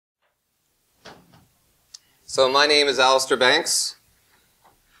So my name is Allister Banks.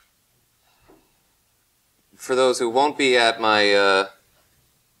 For those who won't be at my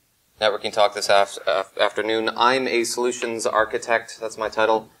networking talk this afternoon, I'm a solutions architect. That's my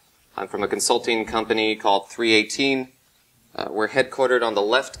title. I'm from a consulting company called 318. We're headquartered on the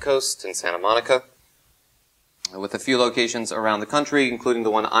left coast in Santa Monica, with a few locations around the country, including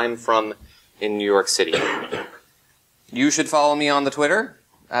the one I'm from in New York City. You should follow me on the Twitter,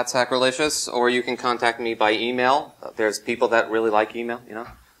 @Sacrilicious, or you can contact me by email. There's people that really like email, you know.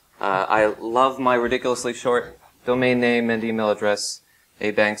 I love my ridiculously short domain name and email address,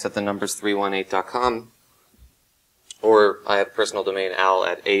 abanks@318.com. Or I have a personal domain,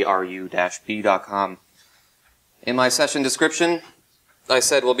 al@aru-b.com. In my session description, I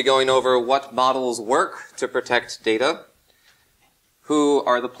said we'll be going over what models work to protect data, who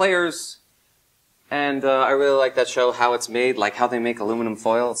are the players, and I really like that show, How It's Made, like how they make aluminum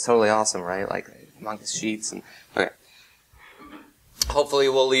foil. It's totally awesome, right? Like among the sheets and okay. Hopefully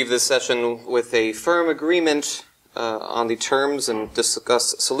we'll leave this session with a firm agreement on the terms and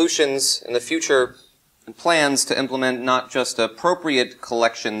discuss solutions in the future and plans to implement not just appropriate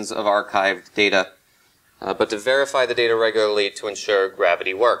collections of archived data, but to verify the data regularly to ensure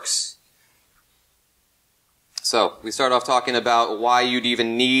gravity works. So, we start off talking about why you'd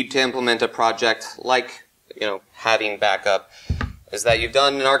even need to implement a project like, having backup, is that you've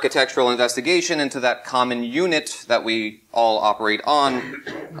done an architectural investigation into that common unit that we all operate on,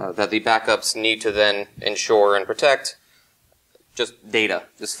 that the backups need to then ensure and protect, just data,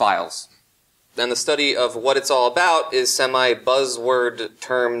 just files. Then the study of what it's all about is semi-buzzword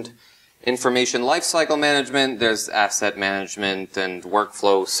termed information lifecycle management. There's asset management and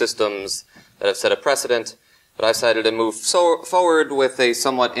workflow systems that have set a precedent. But I decided to move forward with a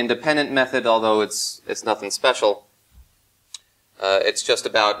somewhat independent method, although it's nothing special. It's just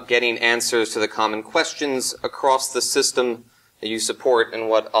about getting answers to the common questions across the system that you support in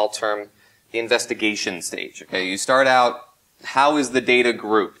what I'll term the investigation stage. Okay, you start out, how is the data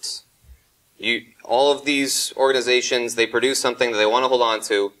grouped? All of these organizations, they produce something that they want to hold on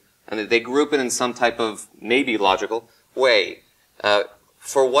to, and they group it in some type of maybe logical way.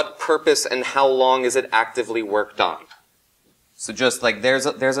 For what purpose and how long is it actively worked on? So just like there's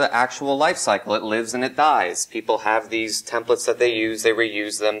an actual life cycle. It lives and it dies. People have these templates that they use, they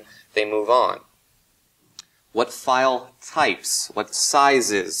reuse them, they move on. What file types? What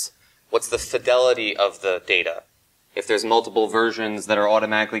sizes? What's the fidelity of the data? If there's multiple versions that are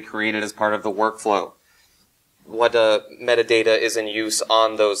automatically created as part of the workflow. What metadata is in use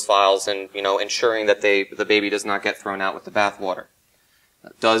on those files and, ensuring that the baby does not get thrown out with the bathwater.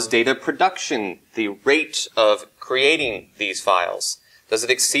 Does data production, the rate of creating these files, does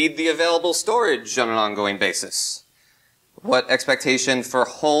it exceed the available storage on an ongoing basis? What expectation for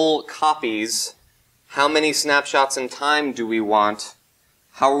whole copies? How many snapshots in time do we want?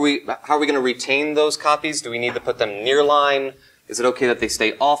 How are we going to retain those copies? Do we need to put them nearline? Is it okay that they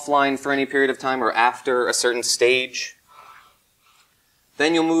stay offline for any period of time or after a certain stage?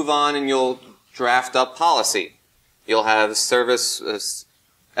 Then you'll move on and you'll draft up policy. You'll have service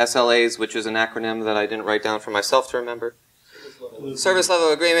SLAs, which is an acronym that I didn't write down for myself to remember. Service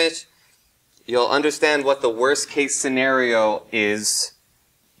level agreement. You'll understand what the worst case scenario is.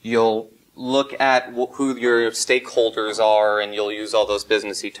 You'll look at who your stakeholders are, and you'll use all those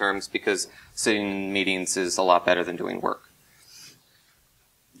businessy terms because sitting in meetings is a lot better than doing work.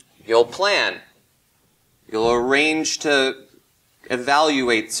 You'll plan. You'll arrange to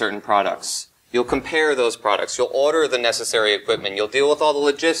evaluate certain products. You'll compare those products. You'll order the necessary equipment. You'll deal with all the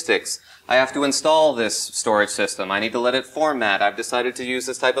logistics. I have to install this storage system. I need to let it format. I've decided to use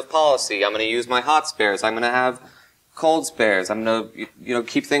this type of policy. I'm going to use my hot spares. I'm going to have cold spares. I'm going to,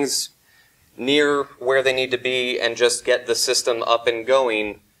 keep things near where they need to be and just get the system up and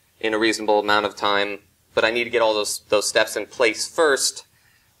going in a reasonable amount of time. But I need to get all those steps in place first.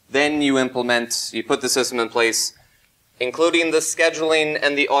 Then you put the system in place, including the scheduling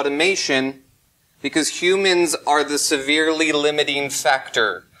and the automation, because humans are the severely limiting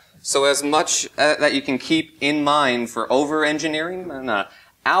factor. So as much that you can keep in mind for over-engineering and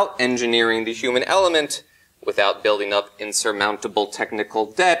out-engineering the human element without building up insurmountable technical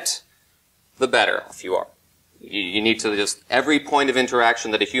debt, the better off you are. You need to just, every point of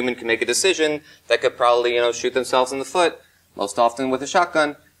interaction that a human can make a decision that could probably, shoot themselves in the foot, most often with a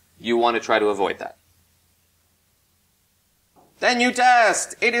shotgun, you want to try to avoid that. Then you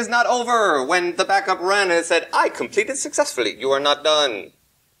test. It is not over. When the backup ran and it said, I completed successfully. You are not done.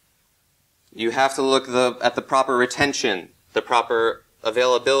 You have to look at the proper retention, the proper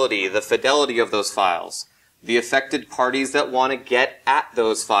availability, the fidelity of those files, the affected parties that want to get at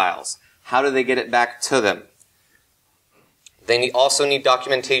those files. How do they get it back to them? They also need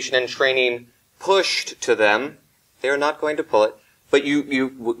documentation and training pushed to them. They're not going to pull it, but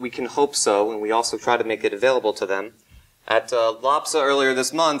we can hope so, and we also try to make it available to them. At LOPSA earlier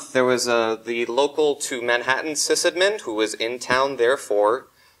this month, there was the local to Manhattan sysadmin who was in town, therefore,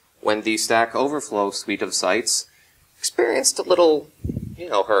 when the Stack Overflow suite of sites experienced a little,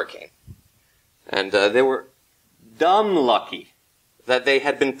 hurricane. And they were dumb lucky that they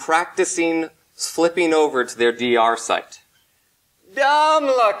had been practicing flipping over to their DR site. Dumb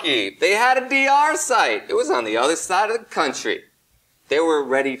lucky! They had a DR site! It was on the other side of the country. They were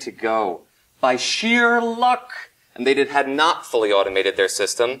ready to go. By sheer luck! And they had not fully automated their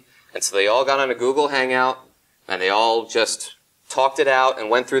system, and so they all got on a Google Hangout, and they all just talked it out and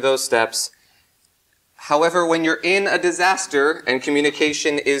went through those steps. However, when you're in a disaster and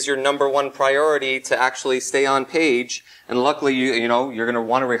communication is your #1 priority to actually stay on page, and luckily you're going to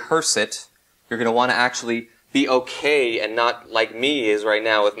want to rehearse it, you're going to want to actually be okay and not like me is right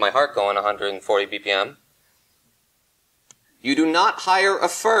now with my heart going 140 BPM. You do not hire a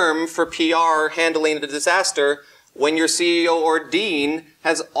firm for PR handling a disaster when your CEO or dean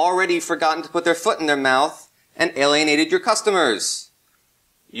has already forgotten to put their foot in their mouth and alienated your customers.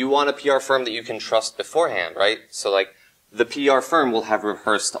 You want a PR firm that you can trust beforehand, right? So the PR firm will have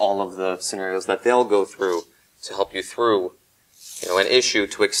rehearsed all of the scenarios that they'll go through to help you through, an issue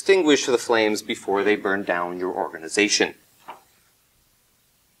to extinguish the flames before they burn down your organization.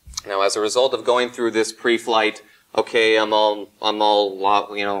 Now, as a result of going through this pre-flight, okay, I'm all,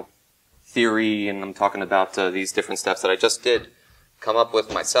 theory, and I'm talking about these different steps that I just did come up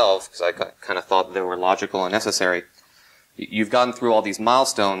with myself, because I kind of thought they were logical and necessary. You've gotten through all these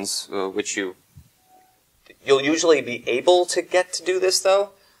milestones, which you'll usually be able to get to do this, though,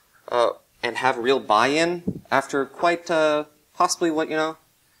 and have real buy-in after quite possibly what,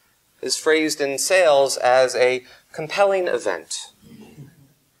 is phrased in sales as a compelling event.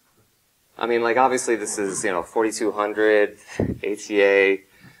 I mean, obviously this is, 4200, ATA.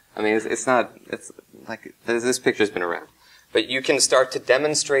 I mean, it's this picture's been around. But you can start to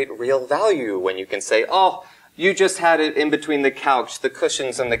demonstrate real value when you can say, oh, you just had it in between the couch, the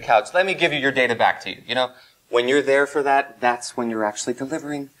cushions and the couch. Let me give you your data back to you. When you're there for that, that's when you're actually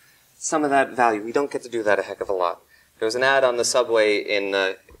delivering some of that value. We don't get to do that a heck of a lot. There was an ad on the subway in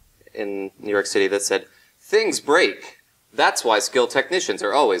New York City that said, "Things break. That's why skilled technicians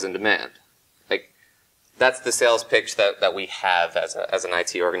are always in demand." That's the sales pitch that we have as an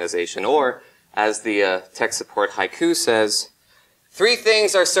IT organization. Or, as the tech support haiku says, 3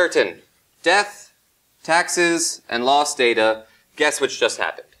 things are certain: death, taxes, and lost data. Guess which just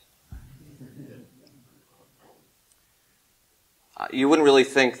happened? You wouldn't really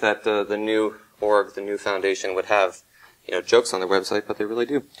think that the new org, the new foundation, would have jokes on their website, but they really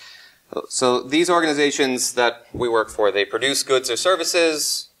do. So these organizations that we work for, they produce goods or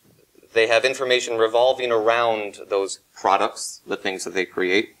services. They have information revolving around those products, the things that they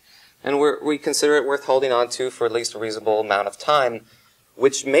create, and we consider it worth holding on to for at least a reasonable amount of time,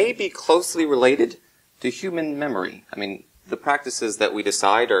 which may be closely related to human memory. I mean, the practices that we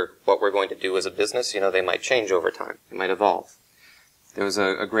decide or what we're going to do as a business, they might change over time. They might evolve. There was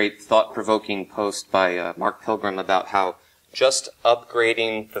a great thought-provoking post by Mark Pilgrim about how just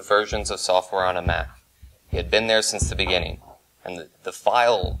upgrading the versions of software on a Mac, he had been there since the beginning, and the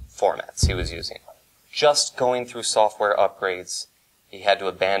file formats he was using, just going through software upgrades, he had to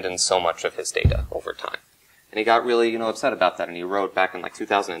abandon so much of his data over time. And he got really, upset about that, and he wrote back in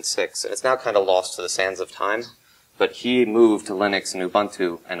 2006, and it's now kind of lost to the sands of time, but he moved to Linux and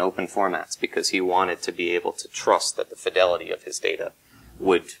Ubuntu and open formats because he wanted to be able to trust that the fidelity of his data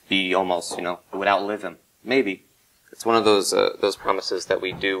would be almost, would outlive him. Maybe. It's one of those promises that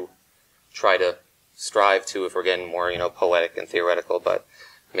we do try to strive to if we're getting more, poetic and theoretical. But,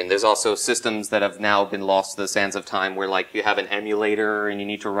 I mean, there's also systems that have now been lost to the sands of time where, you have an emulator and you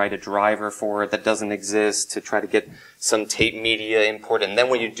need to write a driver for it that doesn't exist to try to get some tape media imported. And then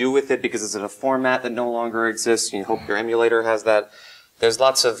what you do with it, because it's in a format that no longer exists, you hope your emulator has that. There's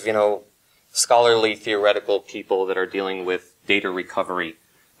lots of, scholarly, theoretical people that are dealing with data recovery,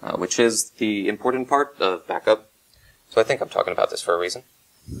 which is the important part of backup. So I think I'm talking about this for a reason.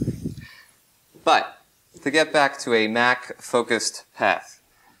 But, to get back to a Mac-focused path,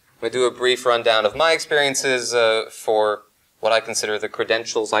 I'm going to do a brief rundown of my experiences for what I consider the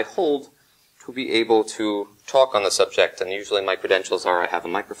credentials I hold to be able to talk on the subject, and usually my credentials are I have a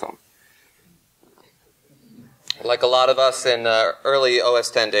microphone. Like a lot of us in early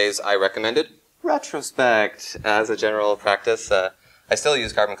OS X days, I recommended retrospect as a general practice. I still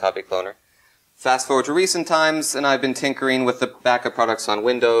use Carbon Copy Cloner. Fast forward to recent times, and I've been tinkering with the backup products on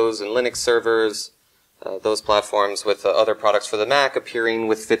Windows and Linux servers, those platforms with other products for the Mac appearing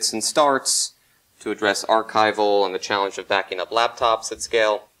with fits and starts to address archival and the challenge of backing up laptops at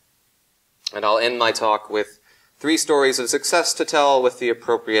scale. And I'll end my talk with 3 stories of success to tell with the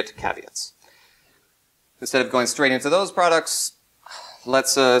appropriate caveats. Instead of going straight into those products,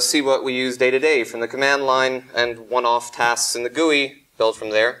 let's see what we use day to day from the command line and one-off tasks in the GUI, build from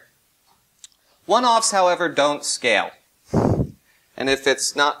there. One-offs, however, don't scale. And if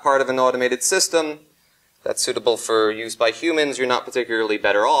it's not part of an automated system that's suitable for use by humans, you're not particularly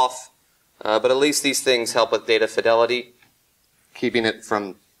better off. But at least these things help with data fidelity, keeping it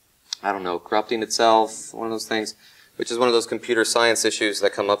from, I don't know, corrupting itself, one of those things, which is one of those computer science issues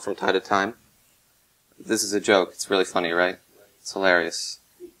that come up from time to time. This is a joke. It's really funny, right? It's hilarious.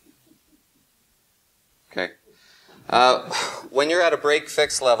 Okay. When you're at a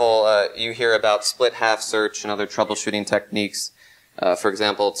break-fix level, you hear about split-half search and other troubleshooting techniques. For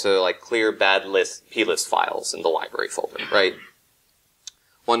example, to clear bad plist files in the library folder, right?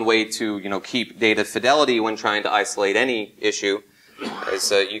 One way to, keep data fidelity when trying to isolate any issue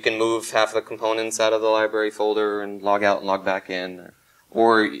is you can move half of the components out of the library folder and log out and log back in.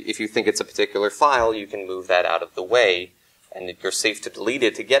 Or if you think it's a particular file, you can move that out of the way, and you're safe to delete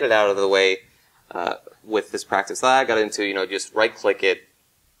it to get it out of the way. With this practice that I got into, just right-click it,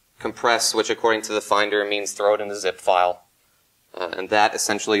 compress, which according to the Finder means throw it in a zip file. And that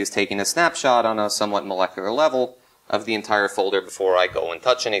essentially is taking a snapshot on a somewhat molecular level of the entire folder before I go and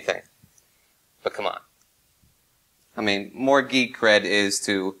touch anything. But come on. I mean, more geek cred is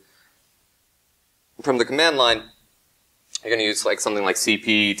to, from the command line, you're going to use something like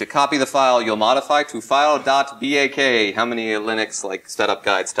CP to copy the file. You'll modify to file.bak. How many Linux setup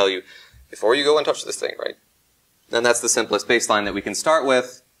guides tell you before you go and touch this thing, right? And that's the simplest baseline that we can start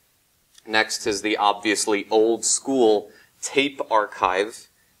with. Next is the obviously old school tape archive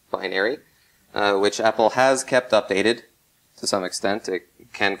binary, which Apple has kept updated to some extent. It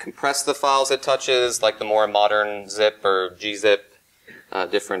can compress the files it touches, like the more modern zip or gzip,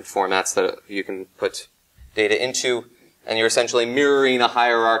 different formats that you can put data into. And you're essentially mirroring a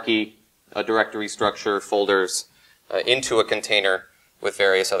hierarchy, a directory structure, folders, into a container with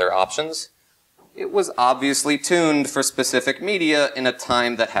various other options. It was obviously tuned for specific media in a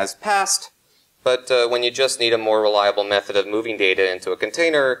time that has passed, but when you just need a more reliable method of moving data into a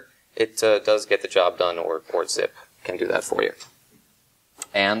container, it does get the job done, or zip can do that for you.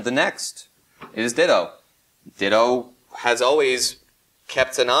 And the next is Ditto. Ditto has always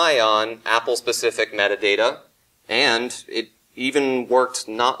kept an eye on Apple-specific metadata, and it even worked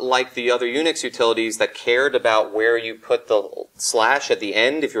not like the other Unix utilities that cared about where you put the slash at the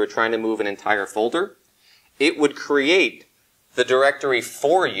end if you were trying to move an entire folder. It would create the directory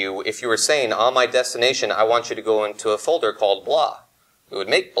for you if you were saying, on my destination, I want you to go into a folder called blah. It would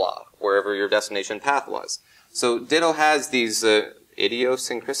make blah wherever your destination path was. So Ditto has these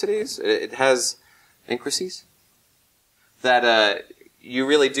idiosyncrasies. It has incracies that you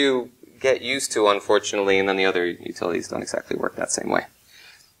really do get used to, unfortunately, and then the other utilities don't exactly work that same way.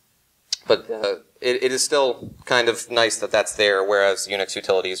 But it is still kind of nice that that's there, whereas Unix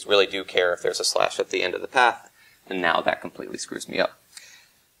utilities really do care if there's a slash at the end of the path, and now that completely screws me up.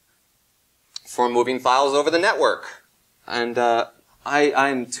 For moving files over the network, and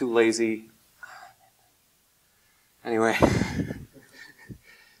I'm too lazy. Anyway,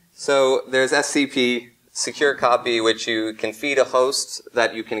 so there's SCP, Secure Copy, which you can feed a host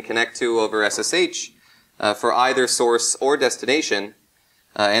that you can connect to over SSH for either source or destination,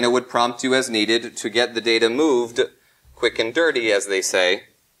 and it would prompt you as needed to get the data moved quick and dirty, as they say.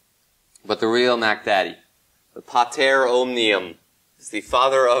 But the real Mac Daddy, the Pater Omnium, is the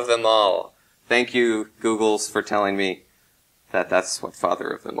father of them all. Thank you, Googles, for telling me that that's what father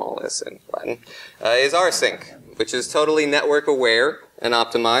of them all is in Latin, is rsync, which is totally network aware and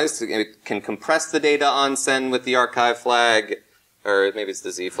optimized. It can compress the data on send with the archive flag, or maybe it's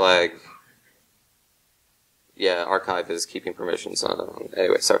the Z flag. Yeah, archive is keeping permissions on.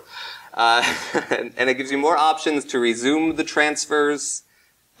 Anyway, so, and it gives you more options to resume the transfers.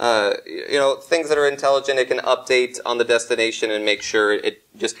 Things that are intelligent. It can update on the destination and make sure it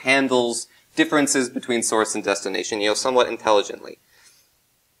just handles differences between source and destination, somewhat intelligently.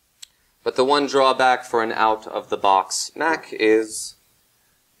 But the one drawback for an out-of-the-box Mac is,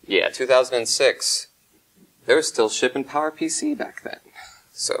 2006. They were still shipping PowerPC back then.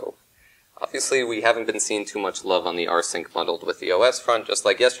 So, obviously we haven't been seeing too much love on the rsync bundled with the OS front, just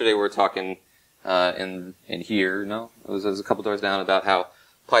like yesterday we were talking in here, no? It was a couple doors down about how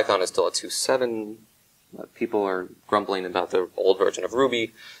Python is still at 2.7. People are grumbling about the old version of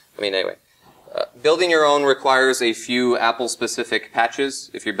Ruby. I mean, anyway. Building your own requires a few Apple-specific patches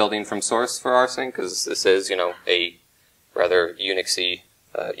if you're building from source for rsync, because this is, a rather Unixy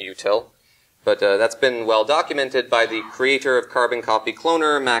util. But that's been well documented by the creator of Carbon Copy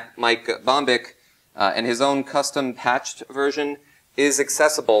Cloner, Mike Bombic, and his own custom patched version is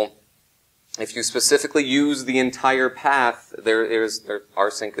accessible if you specifically use the entire path. Their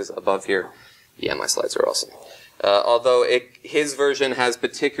rsync is above here. Yeah, my slides are awesome. Although his version has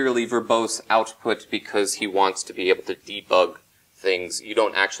particularly verbose output because he wants to be able to debug things. You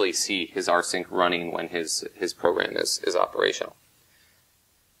don't actually see his rsync running when his program is operational.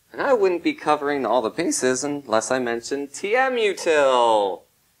 And I wouldn't be covering all the bases unless I mentioned tmutil ...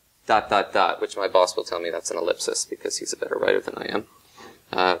 which my boss will tell me that's an ellipsis because he's a better writer than I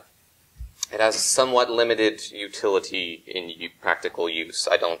am. It has somewhat limited utility in practical use.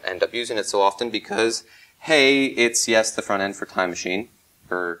 I don't end up using it so often because, hey, it's, yes, the front end for Time Machine,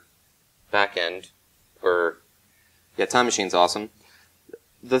 or back end, or, yeah, Time Machine's awesome.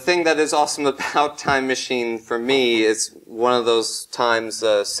 The thing that is awesome about Time Machine for me is one of those times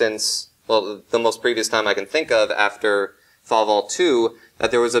since, well, the most previous time I can think of after FallVault 2,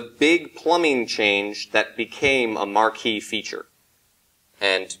 that there was a big plumbing change that became a marquee feature.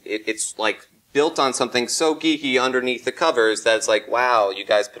 And it's like built on something so geeky underneath the covers that it's like, wow, you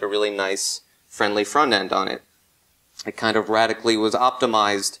guys put a really nice, friendly front end on it. It kind of radically was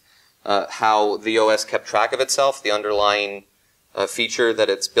optimized how the OS kept track of itself, the underlying feature that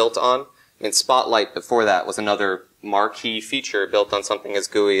it's built on. I mean, Spotlight before that was another marquee feature built on something as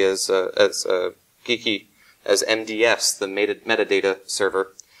gooey as geeky as MDFs, the metadata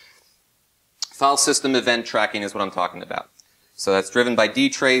server. File system event tracking is what I'm talking about. So that's driven by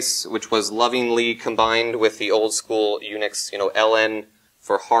dtrace, which was lovingly combined with the old school Unix, ln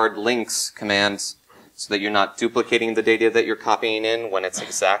for hard links commands, so that you're not duplicating the data that you're copying in when it's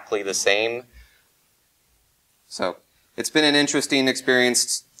exactly the same. So it's been an interesting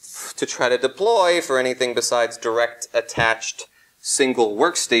experience to try to deploy for anything besides direct attached single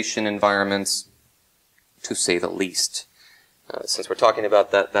workstation environments, to say the least. Since we're talking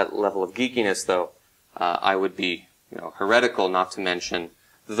about that level of geekiness, though, I would be heretical not to mention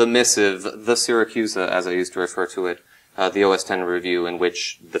the missive, the Syracusa, as I used to refer to it, the OS X review, in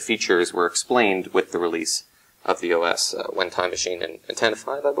which the features were explained with the release of the OS when Time Machine in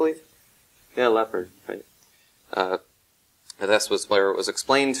 10.5, I believe. Yeah, Leopard, right. This was where it was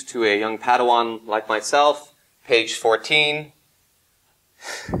explained to a young Padawan like myself, page 14.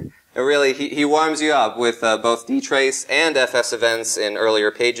 Really, he warms you up with both dtrace and FS events in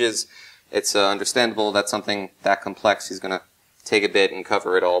earlier pages. It's understandable that something that complex, he's going to take a bit and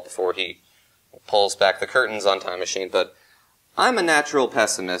cover it all before he pulls back the curtains on Time Machine. But I'm a natural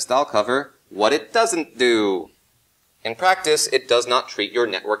pessimist. I'll cover what it doesn't do. In practice, it does not treat your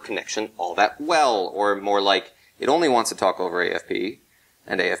network connection all that well, or more like, it only wants to talk over AFP,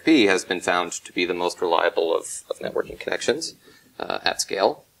 and AFP has been found to be the most reliable of networking connections at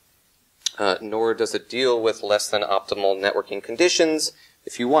scale. Nor does it deal with less than optimal networking conditions.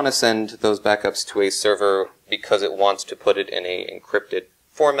 If you want to send those backups to a server because it wants to put it in a encrypted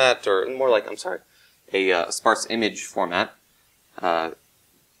format, or more like, a sparse image format,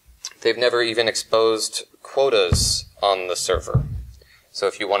 they've never even exposed quotas on the server. So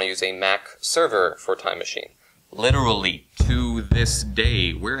if you want to use a Mac server for Time Machine, literally to this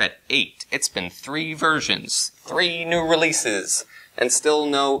day, we're at 8. It's been 3 versions, 3 new releases, and still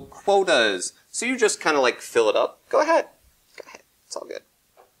no quotas. So you just kind of like fill it up. Go ahead. It's all good.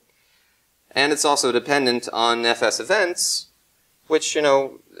 And it's also dependent on FS events, which,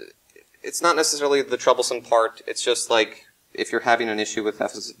 it's not necessarily the troublesome part. It's just like, if you're having an issue with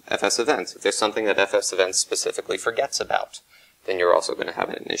FS events, if there's something that FS events specifically forgets about, then you're also going to have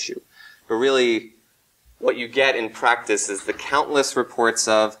an issue. But really, what you get in practice is the countless reports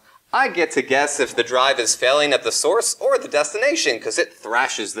of, I get to guess if the drive is failing at the source or the destination, because it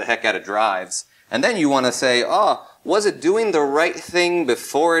thrashes the heck out of drives. And then you want to say, was it doing the right thing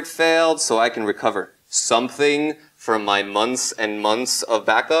before it failed so I can recover something from my months and months of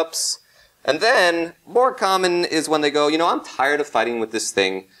backups? And then, more common is when they go, I'm tired of fighting with this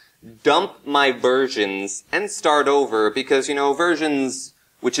thing. Dump my versions and start over because, versions,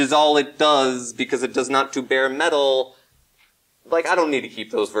 which is all it does because it does not do bare metal, like, I don't need to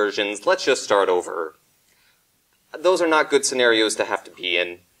keep those versions. Let's just start over. Those are not good scenarios to have to be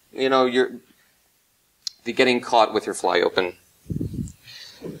in. You're getting caught with your fly open.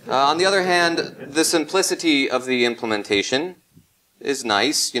 On the other hand, the simplicity of the implementation is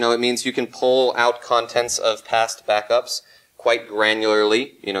nice. It means you can pull out contents of past backups quite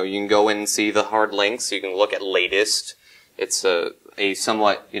granularly. You can go in and see the hard links. You can look at latest. It's a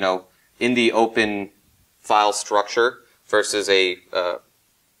somewhat, in the open file structure versus a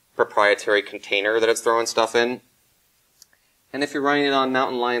proprietary container that it's throwing stuff in. And if you're running it on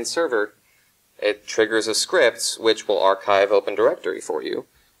Mountain Lion server, it triggers a script which will archive Open Directory for you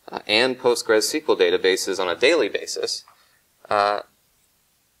and PostgreSQL databases on a daily basis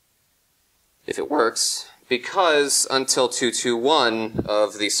if it works, because until 2.2.1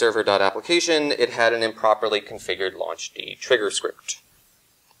 of the server.application, it had an improperly configured launchd trigger script.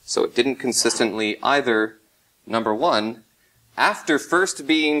 So it didn't consistently either, number one, after first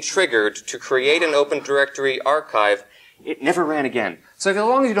being triggered to create an Open Directory archive, it never ran again. So as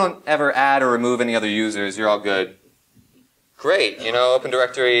long as you don't ever add or remove any other users, you're all good. Great, you know, Open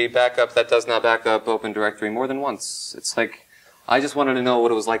Directory backup that does not back up Open Directory more than once. It's like, I just wanted to know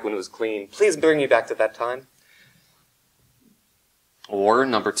what it was like when it was clean. Please bring me back to that time. Or,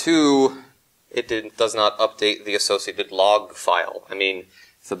 number two, it does not update the associated log file. I mean,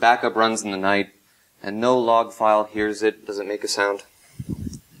 if the backup runs in the night and no log file hears it, does it make a sound?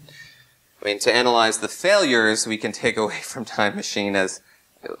 I mean, to analyze the failures we can take away from Time Machine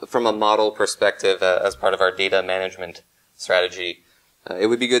from a model perspective as part of our data management strategy, it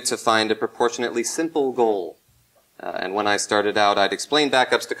would be good to find a proportionately simple goal. And when I started out, I'd explain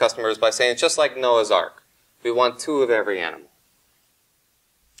backups to customers by saying it's just like Noah's Ark. We want 2 of every animal.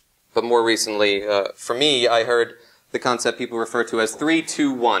 But more recently, for me, I heard the concept people refer to as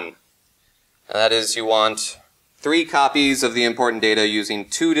 3-2-1. And that is, you want 3 copies of the important data using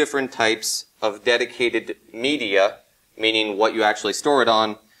 2 different types of dedicated media, meaning what you actually store it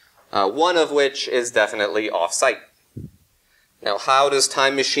on, one of which is definitely off-site. Now, how does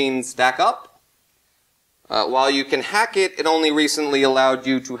Time Machine stack up? While you can hack it, it only recently allowed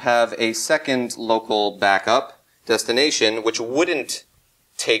you to have a second local backup destination, which wouldn't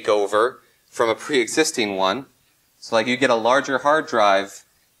take over from a pre-existing one. So like you get a larger hard drive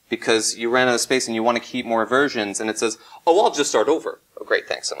because you ran out of space and you want to keep more versions, and it says, oh, I'll just start over. Oh, great,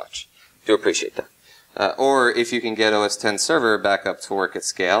 thanks so much. Do appreciate that. Or if you can get OS X server backup to work at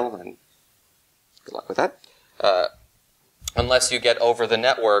scale, and good luck with that. Unless you get over the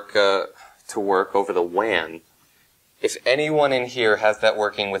network to work over the WAN. If anyone in here has that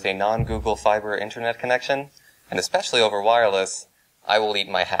working with a non-Google Fiber internet connection, and especially over wireless, I will eat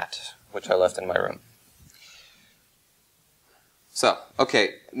my hat, which I left in my room. So,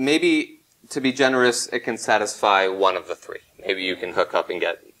 okay, maybe to be generous, it can satisfy one of the 3. Maybe you can hook up and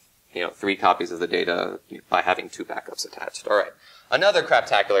get, 3 copies of the data by having 2 backups attached. All right. Another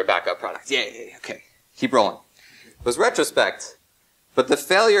craptacular backup product. Yay, okay. Keep rolling. It was Retrospect. But the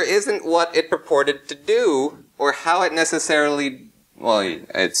failure isn't what it purported to do, or how it necessarily, well,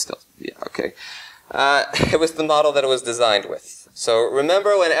 it's still, yeah, okay. It was the model that it was designed with. So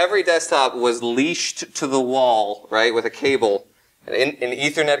remember when every desktop was leashed to the wall, right, with a cable, an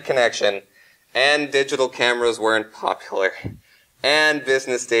Ethernet connection, and digital cameras weren't popular, and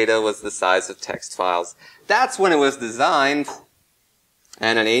business data was the size of text files. That's when it was designed,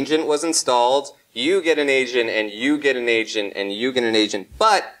 and an agent was installed. You get an agent, and you get an agent, and you get an agent.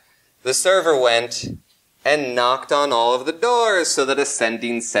 But the server went and knocked on all of the doors so that a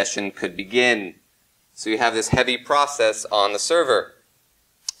sending session could begin. So you have this heavy process on the server.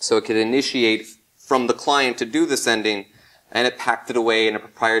 So it could initiate from the client to do the sending, and it packed it away in a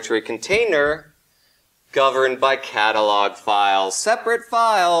proprietary container governed by catalog files, separate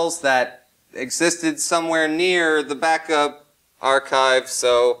files that existed somewhere near the backup archive.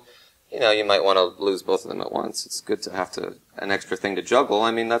 So you might want to lose both of them at once. It's good to have an extra thing to juggle.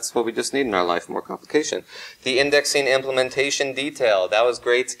 I mean, that's what we just need in our life, more complication. The indexing implementation detail, that was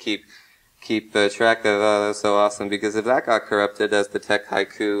great to keep track of. That's so awesome, because if that got corrupted, as the tech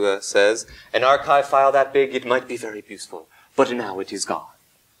haiku says, an archive file that big, it might be very useful, but now it is gone.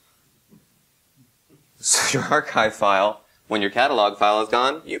 So your archive file, when your catalog file is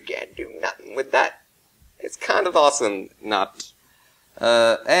gone, you can't do nothing with that. It's kind of awesome, not.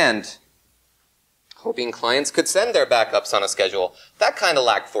 And hoping clients could send their backups on a schedule. That kind of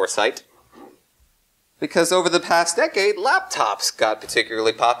lacked foresight. Because over the past decade, laptops got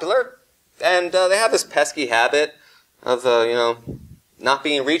particularly popular. And they have this pesky habit of, not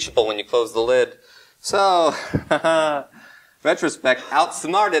being reachable when you close the lid. So, Retrospect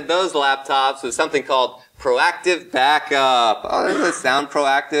outsmarted those laptops with something called proactive backup. Oh, doesn't it sound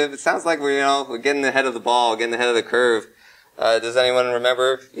proactive? It sounds like we're getting ahead of the ball, getting ahead of the curve. Does anyone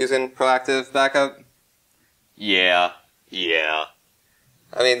remember using proactive backup? Yeah.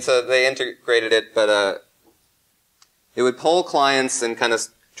 I mean, so they integrated it, but it would poll clients and kind of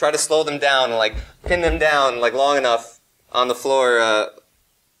try to slow them down, like pin them down like long enough on the floor,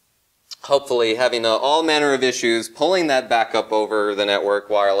 hopefully having all manner of issues, pulling that backup over the network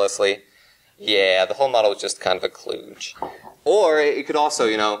wirelessly, Yeah, the whole model was just kind of a kludge. Or it could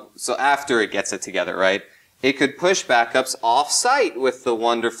also, so after it gets it together, right, it could push backups off-site with the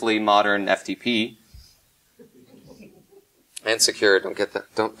wonderfully modern FTP. And secure,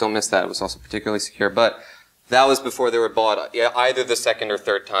 don't miss that. It was also particularly secure. But that was before they were bought, either the second or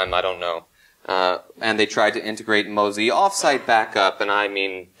third time, I don't know. And they tried to integrate Mosey off-site backup, and I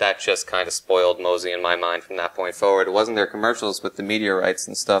mean, that just kind of spoiled Mosey in my mind from that point forward. It wasn't their commercials with the media rights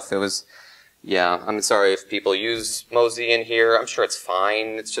and stuff. It was, yeah, I'm sorry if people use Mosey in here. I'm sure it's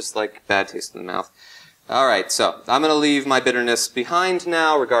fine. It's just like bad taste in the mouth. All right, so I'm going to leave my bitterness behind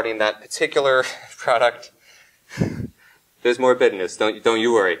now regarding that particular product. There's more bitterness. Don't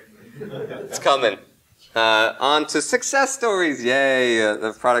you worry. It's coming. On to success stories. Yay!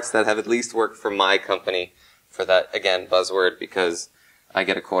 The products that have at least worked for my company. For that, again, buzzword, because I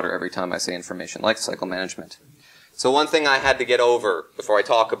get a quarter every time I say information lifecycle management. So one thing I had to get over before I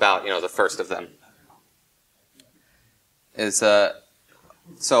talk about, the first of them is,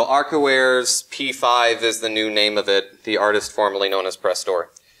 so Arcaware's P5 is the new name of it, the artist formerly known as Press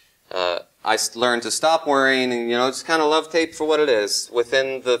Store. I learned to stop worrying and, just kind of love tape for what it is.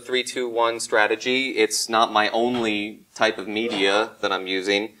 Within the 3-2-1 strategy, it's not my only type of media that I'm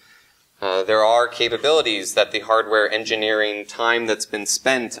using. There are capabilities that the hardware engineering time that's been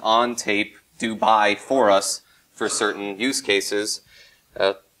spent on tape do buy for us for certain use cases.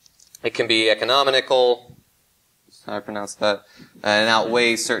 It can be economical, how do I pronounce that, and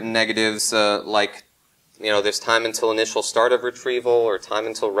outweigh certain negatives like there's time until initial start of retrieval or time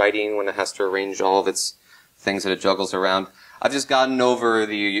until writing when it has to arrange all of its things that it juggles around. I've just gotten over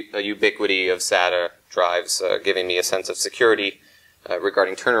the ubiquity of SATA drives, giving me a sense of security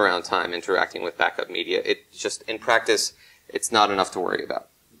regarding turnaround time interacting with backup media. It just, in practice, it's not enough to worry about.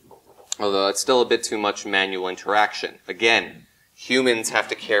 Although it's still a bit too much manual interaction. Again, humans have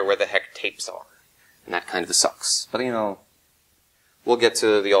to care where the heck tapes are. And that kind of sucks. But, we'll get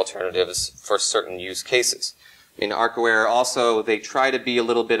to the alternatives for certain use cases. In Arcaware also, they try to be a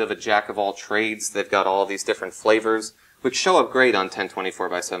little bit of a jack of all trades. They've got all these different flavors, which show up great on 1024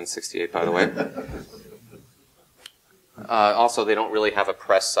 by 768, by the way. Also, they don't really have a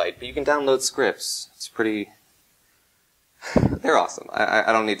press site, but you can download scripts. It's pretty... They're awesome.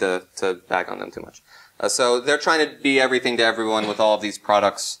 I don't need to bag on them too much. So they're trying to be everything to everyone with all of these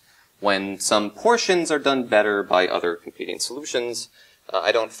products, when some portions are done better by other competing solutions.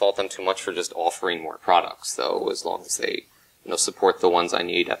 I don't fault them too much for just offering more products, though, as long as they, support the ones I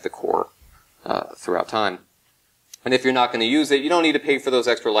need at the core throughout time. And if you're not going to use it, you don't need to pay for those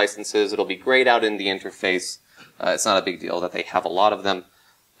extra licenses. It'll be grayed out in the interface. It's not a big deal that they have a lot of them.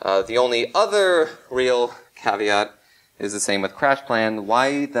 The only other real caveat is the same with Crash Plan.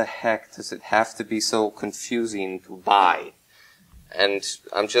 Why the heck does it have to be so confusing to buy? And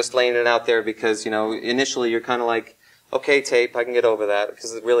I'm just laying it out there because, initially you're kind of like, okay, tape, I can get over that,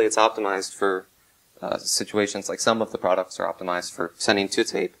 because really it's optimized for situations like some of the products are optimized for sending to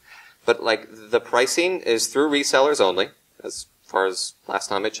tape. But, the pricing is through resellers only, as far as last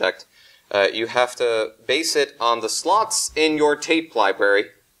time I checked. You have to base it on the slots in your tape library.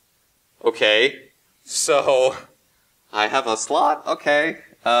 Okay, so I have a slot, okay.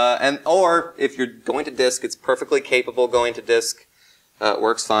 Or if you're going to disk, it's perfectly capable going to disk.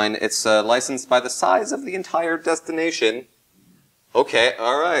 Works fine. It's licensed by the size of the entire destination. Okay,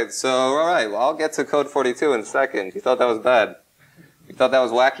 alright, well, I'll get to code 42 in a second. You thought that was bad. You thought that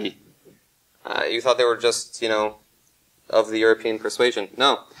was wacky. You thought they were just, of the European persuasion.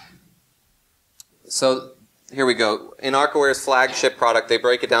 No. So, here we go. In Arcaware's flagship product, they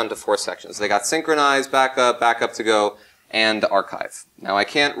break it down to 4 sections. They got synchronize, backup to go, and archive. Now, I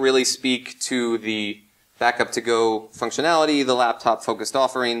can't really speak to the backup to go functionality, the laptop focused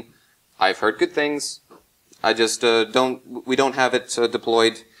offering. I've heard good things. I just we don't have it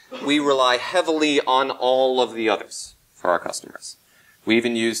deployed. We rely heavily on all of the others for our customers. We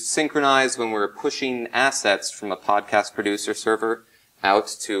even used synchronize when we're pushing assets from a podcast producer server out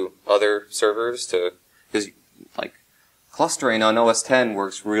to other servers because clustering on OS X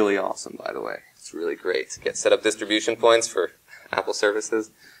works really awesome, by the way. It's really great. Get set up distribution points for Apple services.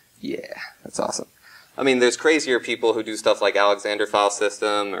 Yeah, that's awesome. I mean, there's crazier people who do stuff like Alexander File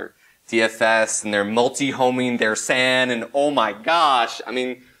System or DFS, and they're multi-homing their SAN, and oh my gosh, I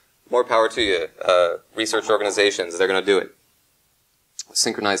mean, more power to you. Research organizations, they're going to do it.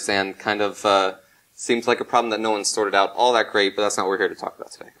 Synchronized SAN kind of seems like a problem that no one's sorted out all that great, but that's not what we're here to talk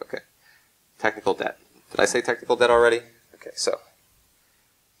about today. Okay. Technical debt. Did I say technical debt already? Okay, so.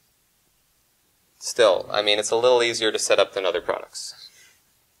 Still, I mean, it's a little easier to set up than other products.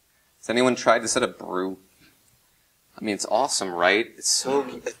 Has anyone tried to set up Brew? I mean, it's awesome, right? It's so...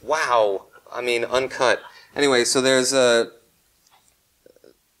 Wow. I mean, uncut. Anyway, so there's to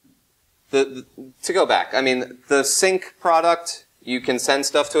go back, I mean, the sync product, you can send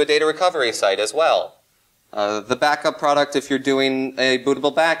stuff to a data recovery site as well. The backup product, if you're doing a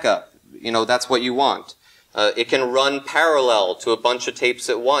bootable backup, you know, that's what you want. It can run parallel to a bunch of tapes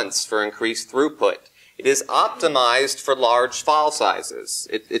at once for increased throughput. It is optimized for large file sizes.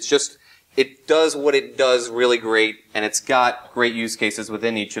 It does what it does really great, and it's got great use cases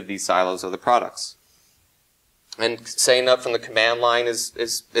within each of these silos of the products. And setting up from the command line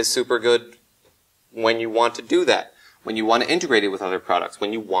is super good when you want to do that, when you want to integrate it with other products,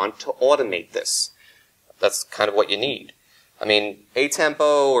 when you want to automate this. That's kind of what you need. I mean,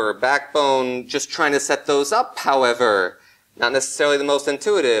 Atempo or Backbone, just trying to set those up, however, not necessarily the most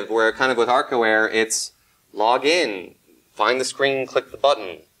intuitive, where kind of with Archaware, it's log in, find the screen, click the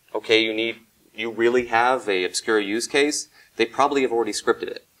button. Okay, you really have a obscure use case. They probably have already scripted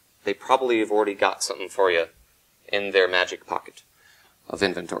it. They probably have already got something for you in their magic pocket of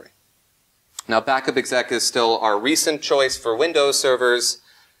inventory. Now, Backup Exec is still our recent choice for Windows servers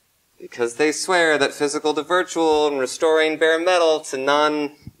because they swear that physical to virtual and restoring bare metal to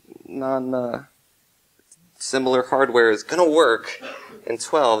similar hardware is going to work in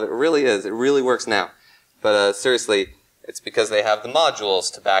 12. It really is. It really works now. But seriously, it's because they have the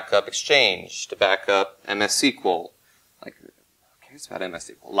modules to back up Exchange, to back up MS SQL. Like, who cares about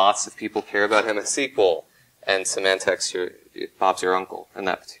MS SQL? Lots of people care about MS SQL. And Symantec's Bob's your uncle in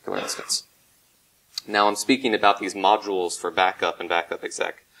that particular instance. Now I'm speaking about these modules for backup and backup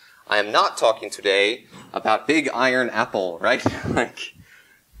exec. I am not talking today about big iron apple, right? Like,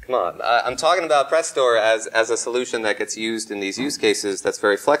 come on. I'm talking about Prestore as a solution that gets used in these use cases that's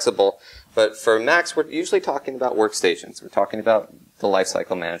very flexible. But for Macs, we're usually talking about workstations. We're talking about the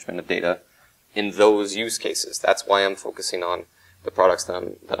lifecycle management of data in those use cases. That's why I'm focusing on the products that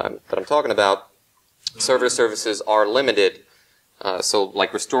I'm talking about. Server services are limited. So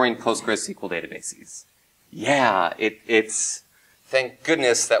like restoring PostgreSQL databases. Yeah, it's thank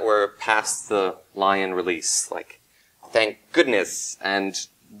goodness that we're past the Lion release. Like, thank goodness. And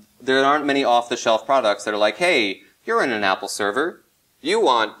there aren't many off-the-shelf products that are like, hey, you're in an Apple server. You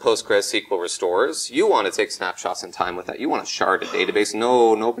want PostgreSQL restores. You want to take snapshots in time with that. You want to shard a database.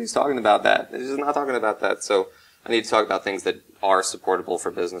 No, nobody's talking about that. They're just not talking about that. So I need to talk about things that are supportable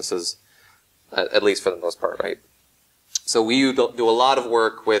for businesses, at least for the most part, right? So we do a lot of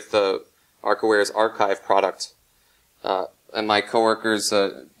work with Archaware's archive product. And my coworkers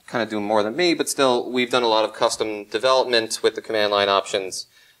kind of do more than me, but still, we've done a lot of custom development with the command line options.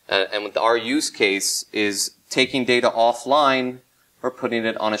 And with our use case is taking data offline or putting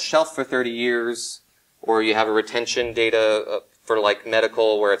it on a shelf for 30 years, or you have a retention data for like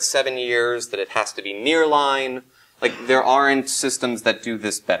medical where it's 7 years, that it has to be nearline. Like, there aren't systems that do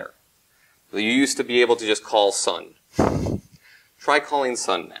this better. You used to be able to just call Sun. Try calling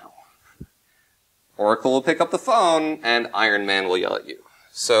Sun now. Oracle will pick up the phone, and Iron Man will yell at you.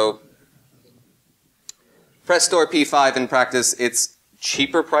 So, Prestore P5 in practice, it's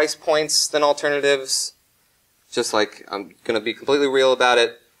cheaper price points than alternatives. Just like, I'm going to be completely real about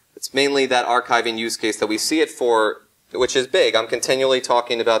it. It's mainly that archiving use case that we see it for, which is big. I'm continually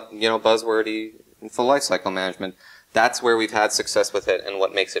talking about, buzzwordy and full lifecycle management. That's where we've had success with it and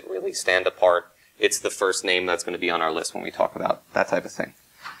what makes it really stand apart. It's the first name that's going to be on our list when we talk about that type of thing.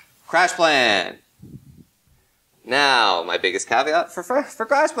 Crash Plan. Now, my biggest caveat for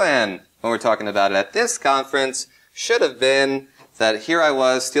Crash Plan, when we're talking about it at this conference, should have been that here I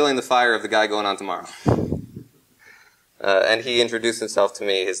was stealing the fire of the guy going on tomorrow. And he introduced himself to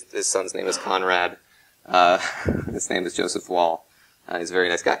me. His son's name is Conrad. His name is Joseph Wall. He's a very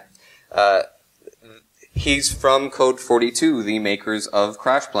nice guy. He's from Code 42, the makers of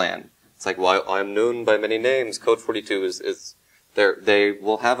Crash Plan. It's like, well, I'm known by many names. Code 42 is they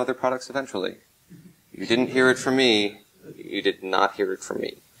will have other products eventually. You didn't hear it from me. You did not hear it from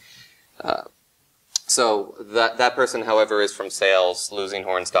me. So that person, however, is from sales,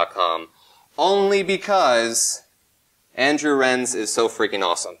 losinghorns.com, only because Andrew Renz is so freaking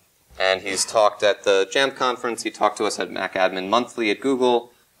awesome. And he's talked at the Jamf conference. He talked to us at Mac Admin Monthly at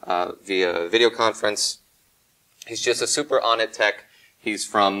Google via video conference. He's just a super on-it tech. He's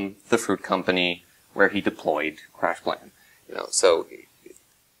from the fruit company where he deployed Crash Plan. So,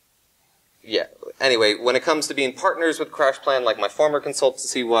 yeah. Anyway, when it comes to being partners with Crash Plan, like my former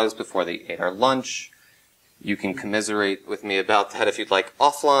consultancy was before they ate our lunch, you can commiserate with me about that if you'd like.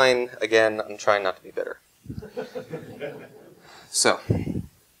 Offline, again, I'm trying not to be bitter. So,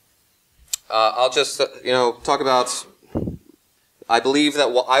 I'll just, talk about, I believe that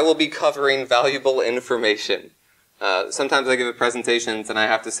I will be covering valuable information Sometimes I give presentations and I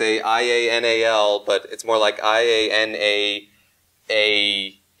have to say IANAL, but it's more like IANAAE.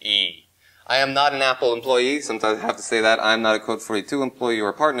 I am not an Apple employee. Sometimes I have to say that. I'm not a Code 42 employee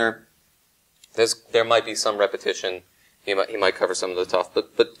or partner. There might be some repetition. He might cover some of the stuff.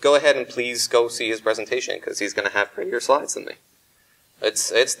 But go ahead and please go see his presentation, because he's going to have prettier slides than me.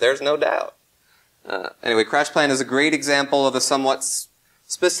 There's no doubt. Anyway, CrashPlan is a great example of a somewhat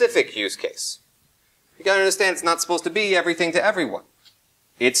specific use case. You gotta understand, it's not supposed to be everything to everyone.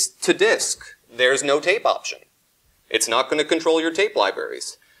 It's to disk. There's no tape option. It's not going to control your tape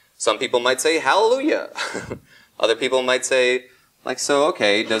libraries. Some people might say, hallelujah. Other people might say, like, so,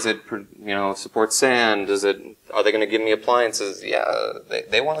 okay, does it, support SAN? Are they going to give me appliances? Yeah,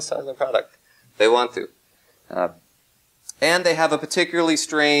 they want to sell their product. They want to. And they have a particularly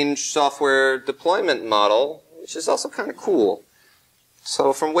strange software deployment model, which is also kind of cool.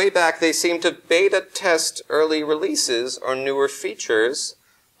 So from way back, they seem to beta test early releases or newer features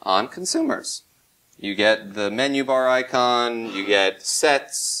on consumers. You get the menu bar icon, you get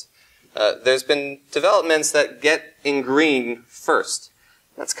sets. There's been developments that get in green first.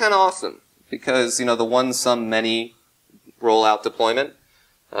 That's kind of awesome because, the one, some, many rollout deployment.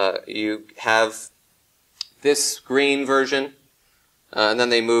 You have this green version, and then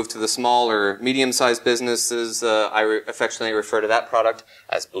they move to the small or medium-sized businesses. I affectionately refer to that product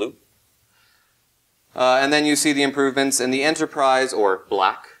as blue. And then you see the improvements in the enterprise or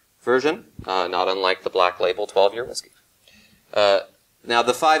black version, not unlike the black label 12-year whiskey. Now,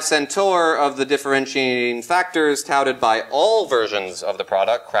 the 5 centaur of the differentiating factors touted by all versions of the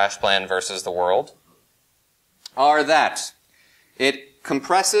product, CrashPlan versus the world, are that it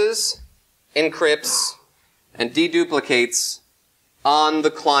compresses, encrypts, and deduplicates on the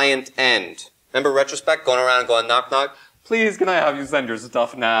client end. Remember Retrospect going around and going knock knock? Please, can I have you send your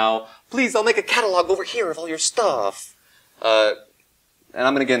stuff now? Please, I'll make a catalog over here of all your stuff. And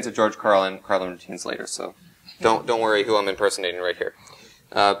I'm going to get into George Carlin routines later, so don't worry who I'm impersonating right here.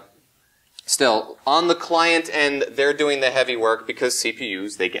 Still, on the client end, they're doing the heavy work because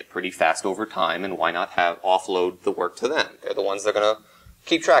CPUs, they get pretty fast over time, and why not offload the work to them? They're the ones that are going to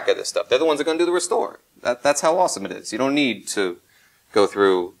keep track of this stuff. They're the ones that are going to do the restore. That's how awesome it is. You don't need to go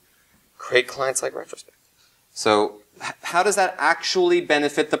through great clients like Retrospect. So, how does that actually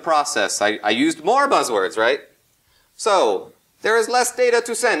benefit the process? I used more buzzwords, right? So, there is less data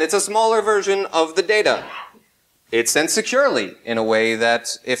to send. It's a smaller version of the data. It's sent securely in a way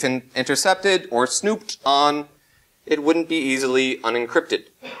that if intercepted or snooped on, it wouldn't be easily unencrypted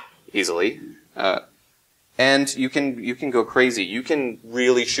easily. And you can go crazy. You can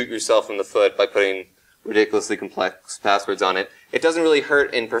really shoot yourself in the foot by putting ridiculously complex passwords on it. It doesn't really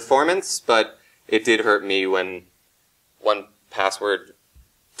hurt in performance, but it did hurt me when one password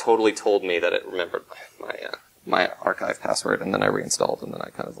totally told me that it remembered my archive password, and then I reinstalled, and then I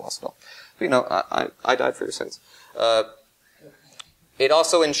kind of lost it all. But, I died for your sins. It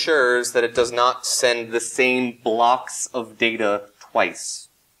also ensures that it does not send the same blocks of data twice.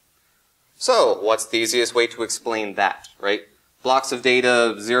 So, what's the easiest way to explain that, right? Blocks of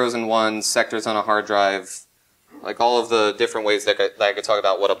data, zeros and ones, sectors on a hard drive, like all of the different ways that I could talk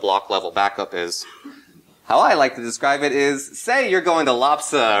about what a block level backup is. How I like to describe it is, say you're going to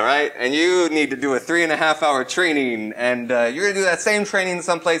LAPSA, right? And you need to do a 3.5-hour training, and you're going to do that same training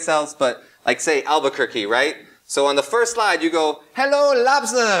someplace else, but like say Albuquerque, right? So on the first slide you go, hello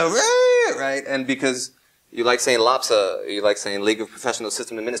LAPSA, right? And because you like saying LAPSA, you like saying League of Professional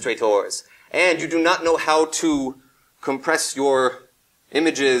System Administrators, and you do not know how to compress your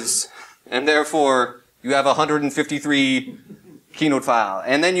images, and therefore you have 153 Keynote file.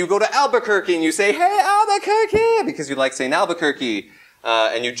 And then you go to Albuquerque and you say, hey, Albuquerque, because you like saying Albuquerque,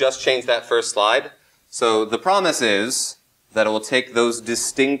 and you just changed that first slide. So the promise is that it will take those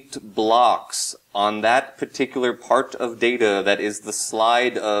distinct blocks on that particular part of data that is the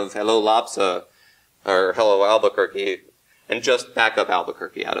slide of hello LAPSA, or hello Albuquerque, and just back up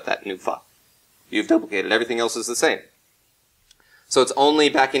Albuquerque out of that new file. You've duplicated. Everything else is the same. So it's only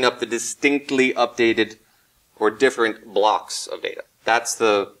backing up the distinctly updated or different blocks of data. That's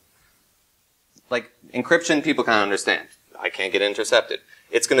the, like, encryption people kind of understand. I can't get intercepted.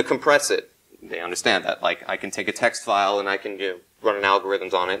 It's going to compress it. They understand that. Like, I can take a text file and I can run an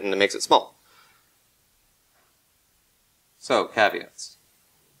algorithms on it and it makes it small. So, caveats.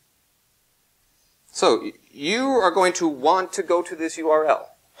 So, you are going to want to go to this URL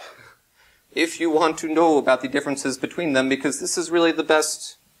if you want to know about the differences between them, because this is really the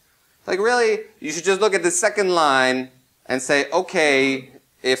best. Like, really, you should just look at the second line and say, okay,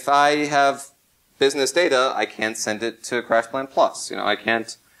 if I have business data, I can't send it to CrashPlan Plus. I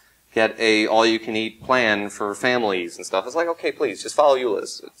can't get a all-you-can-eat plan for families and stuff. It's like, okay, please, just follow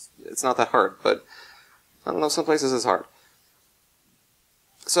EULAs. It's not that hard, but I don't know, some places it's hard.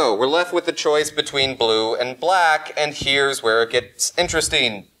 So, we're left with the choice between blue and black, and here's where it gets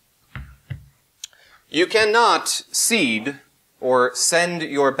interesting. You cannot seed or send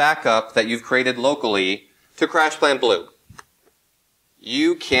your backup that you've created locally to Crash Plan Blue.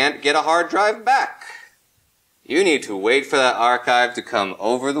 You can't get a hard drive back. You need to wait for that archive to come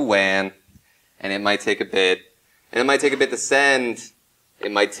over the WAN, and it might take a bit. And it might take a bit to send.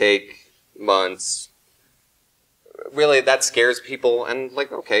 It might take months. Really, that scares people, and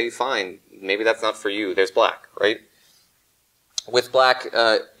like, okay, fine. Maybe that's not for you. There's black, right? With black,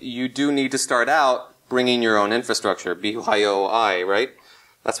 you do need to start out bringing your own infrastructure, BYOI, right?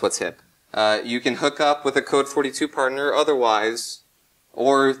 That's what's hip. You can hook up with a Code 42 partner otherwise,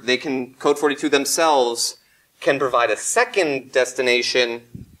 or they can, Code 42 themselves can provide a second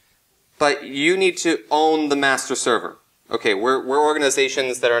destination, but you need to own the master server. Okay, we're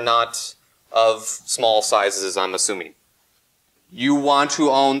organizations that are not of small sizes, I'm assuming. You want to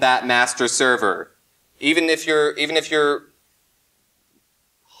own that master server. Even if you're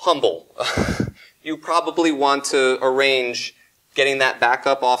humble, you probably want to arrange getting that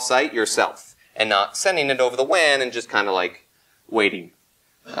backup off-site yourself and not sending it over the WAN and just kind of like waiting.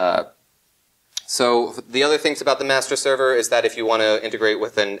 So the other things about the master server is that if you want to integrate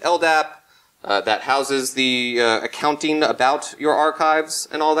with an LDAP that houses the accounting about your archives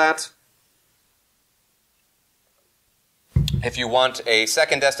and all that, if you want a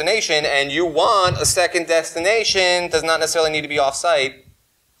second destination, and you want a second destination, does not necessarily need to be off-site.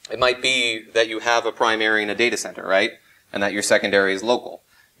 It might be that you have a primary in a data center, right? And that your secondary is local.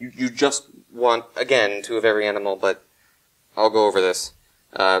 You just want, again, two of every animal, but I'll go over this.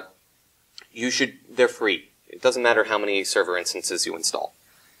 They're free. It doesn't matter how many server instances you install.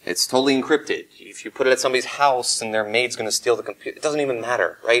 It's totally encrypted. If you put it at somebody's house and their maid's going to steal the computer, it doesn't even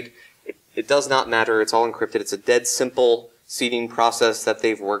matter, right? It does not matter. It's all encrypted. It's a dead simple seeding process that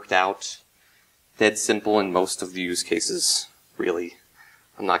they've worked out. Dead simple in most of the use cases, really.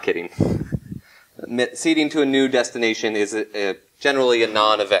 I'm not kidding. Seeding to a new destination is generally a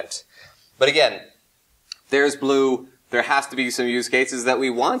non-event. But again, there's blue. There has to be some use cases that we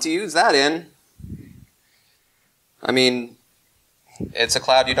want to use that in. I mean, it's a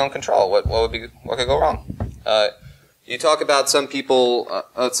cloud you don't control. What could go wrong? You talk about some people,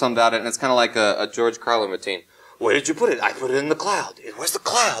 some about it, and it's kind of like a George Carlin routine. Where did you put it? I put it in the cloud. Where's the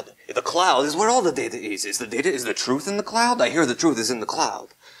cloud? The cloud is where all the data is. Is the truth in the cloud? I hear the truth is in the cloud.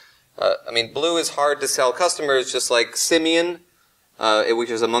 I mean, blue is hard to sell customers, just like Simian, which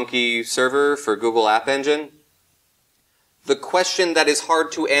is a monkey server for Google App Engine. The question that is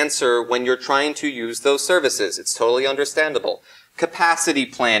hard to answer when you're trying to use those services, it's totally understandable. Capacity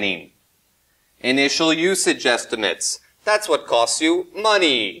planning. Initial usage estimates. That's what costs you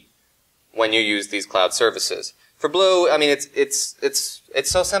money when you use these cloud services. For blue, I mean, it's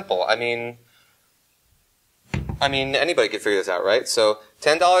so simple. I mean, anybody can figure this out, right? So,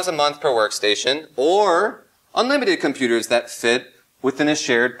 $10 a month per workstation, or unlimited computers that fit within a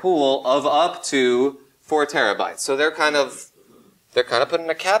shared pool of up to 4 terabytes. So they're kind of putting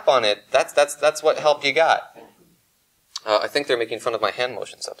a cap on it. That's what help you got. I think they're making fun of my hand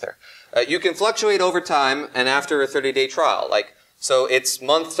motions up there. You can fluctuate over time and after a 30-day trial. So it's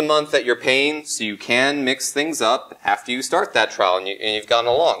month to month that you're paying, so you can mix things up after you start that trial and you've gone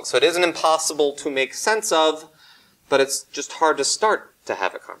along. So it isn't impossible to make sense of, but it's just hard to start to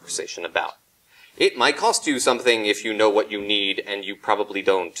have a conversation about. It might cost you something if you know what you need, and you probably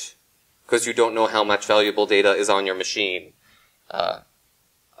don't, because you don't know how much valuable data is on your machine.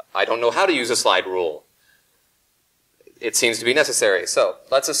 I don't know how to use a slide rule. It seems to be necessary. So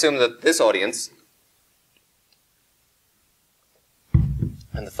let's assume that this audience,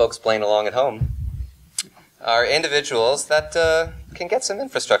 and the folks playing along at home, are individuals that can get some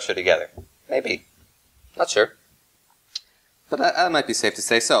infrastructure together. Maybe. Not sure. But that might be safe to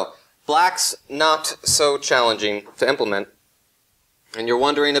say. So, black's not so challenging to implement. And you're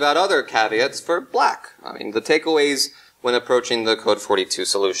wondering about other caveats for black. I mean, the takeaways when approaching the Code 42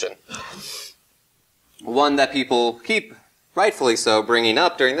 solution. One that people keep, rightfully so, bringing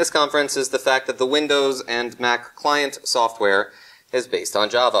up during this conference is the fact that the Windows and Mac client software is based on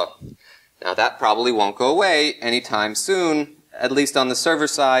Java. Now, that probably won't go away anytime soon, at least on the server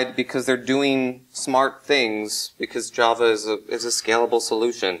side, because they're doing smart things, because Java is a scalable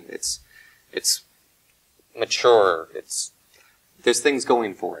solution. It's mature. There's things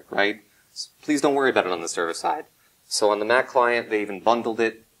going for it, right? So please don't worry about it on the server side. So on the Mac client, they even bundled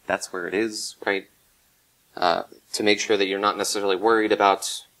it. That's where it is, right? To make sure that you're not necessarily worried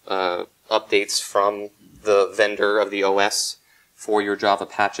about updates from the vendor of the OS for your Java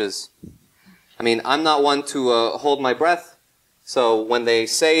patches. I mean, I'm not one to hold my breath, so when they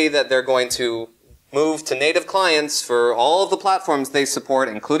say that they're going to move to native clients for all of the platforms they support,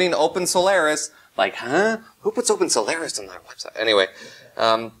 including Open Solaris, like, huh? Who puts Open Solaris on their website? Anyway,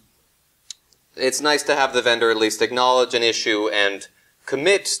 it's nice to have the vendor at least acknowledge an issue and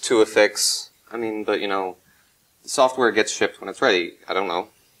commit to a fix. I mean, but, you know, software gets shipped when it's ready. I don't know.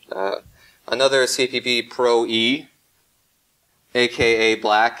 Another CPP Pro E, aka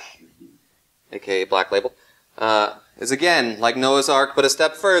Black Label, is again like Noah's Ark, but a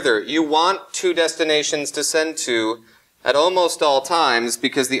step further. You want 2 destinations to send to at almost all times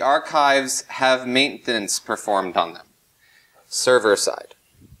because the archives have maintenance performed on them, server side,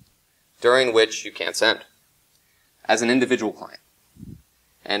 during which you can't send as an individual client.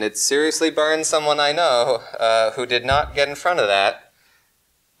 And it seriously burned someone I know who did not get in front of that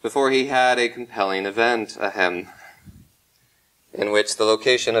before he had a compelling event, ahem, in which the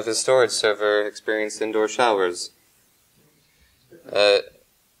location of his storage server experienced indoor showers.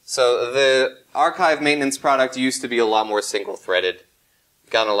 So the archive maintenance product used to be a lot more single-threaded.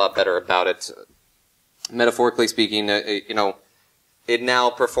 Gotten a lot better about it. Metaphorically speaking, you know, it now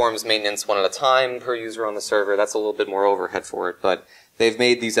performs maintenance 1 at a time per user on the server. That's a little bit more overhead for it, but they've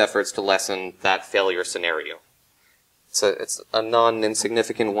made these efforts to lessen that failure scenario. It's a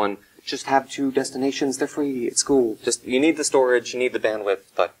non-insignificant one. Just have 2 destinations, they're free, it's cool. Just, you need the storage, you need the bandwidth,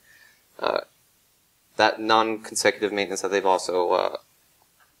 but that non-consecutive maintenance that they've also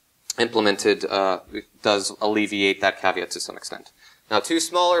implemented does alleviate that caveat to some extent. Now, 2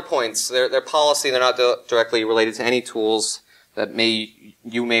 smaller points. They're policy, they're not directly related to any tools that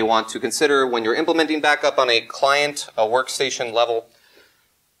you may want to consider when you're implementing backup on a client, a workstation level.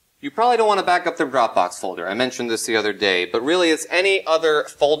 You probably don't want to back up their Dropbox folder. I mentioned this the other day, but really it's any other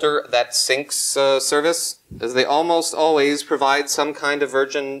folder that syncs service, as they almost always provide some kind of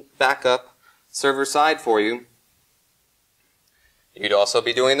version backup server side for you. You'd also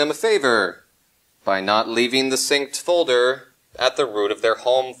be doing them a favor by not leaving the synced folder at the root of their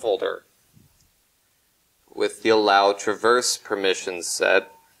home folder with the allow traverse permissions set,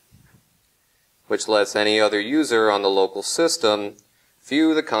 which lets any other user on the local system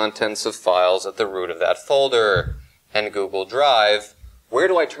view the contents of files at the root of that folder. And Google Drive, where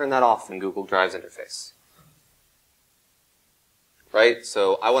do I turn that off in Google Drive's interface? Right?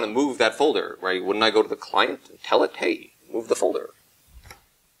 So I want to move that folder, right? Wouldn't I go to the client and tell it, hey, move the folder?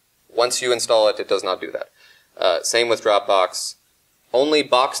 Once you install it, it does not do that. Same with Dropbox. Only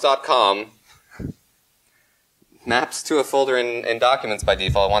box.com maps to a folder in Documents by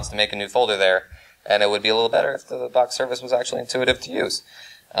default. It wants to make a new folder there. And it would be a little better if the box service was actually intuitive to use,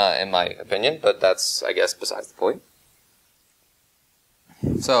 in my opinion. But that's, I guess, besides the point.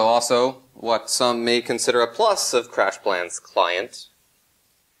 So also, what some may consider a plus of CrashPlan's client,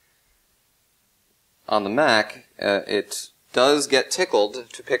 on the Mac, it does get tickled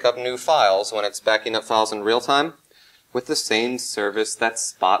to pick up new files when it's backing up files in real time with the same service that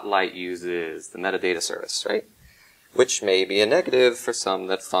Spotlight uses, the metadata service, right? Which may be a negative for some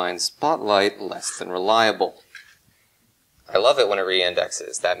that find Spotlight less than reliable. I love it when it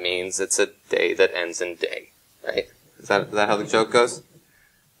reindexes. That means it's a day that ends in day, right? Is that how the joke goes?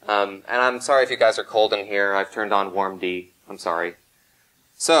 And I'm sorry if you guys are cold in here. I've turned on Warm D. I'm sorry.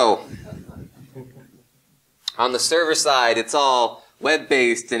 So, on the server side, it's all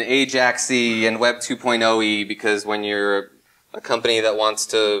web-based and Ajax-y and Web 2.0-y because when you're a company that wants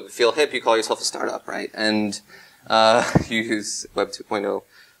to feel hip, you call yourself a startup, right? And you use Web 2.0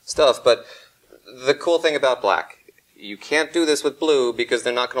 stuff. But the cool thing about Black, you can't do this with Blue because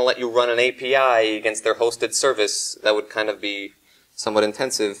they're not going to let you run an API against their hosted service. That would kind of be somewhat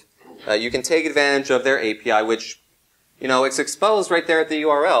intensive. You can take advantage of their API, which, you know, it's exposed right there at the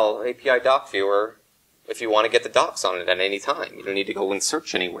URL, API doc viewer, if you want to get the docs on it at any time. You don't need to go and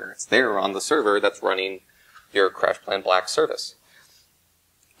search anywhere. It's there on the server that's running your CrashPlan Black service.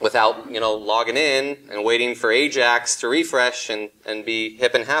 Without, you know, logging in and waiting for Ajax to refresh and be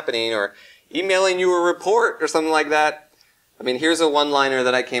hip and happening, or emailing you a report or something like that. I mean, here's a one-liner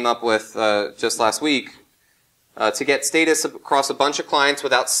that I came up with just last week. To get status across a bunch of clients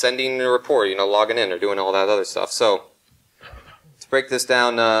without sending a report, you know, logging in or doing all that other stuff. So, to break this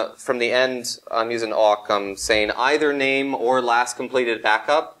down, from the end, I'm using awk. I'm saying either name or last completed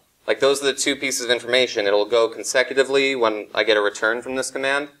backup. Like, those are the 2 pieces of information. It'll go consecutively when I get a return from this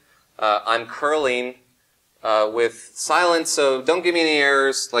command. I'm curling with silence, so don't give me any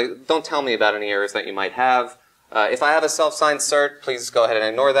errors. Like, don't tell me about any errors that you might have. If I have a self-signed cert, please go ahead and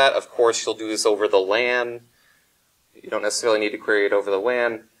ignore that. Of course, you'll do this over the LAN. You don't necessarily need to query it over the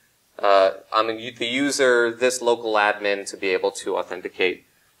WAN. I'm the user, this local admin, to be able to authenticate,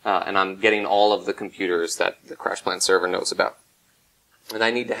 and I'm getting all of the computers that the CrashPlan server knows about. And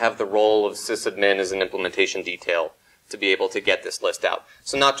I need to have the role of sysadmin as an implementation detail to be able to get this list out.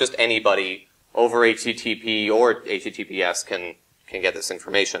 So not just anybody over HTTP or HTTPS can get this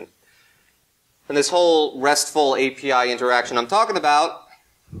information. And this whole RESTful API interaction I'm talking about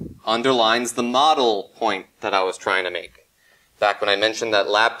underlines the model point that I was trying to make. Back when I mentioned that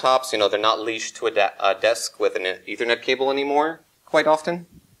laptops, they're not leashed to a desk with an Ethernet cable anymore, quite often.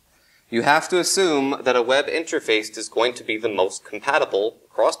 You have to assume that a web interface is going to be the most compatible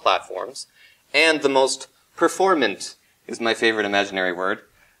across platforms, and the most performant, is my favorite imaginary word,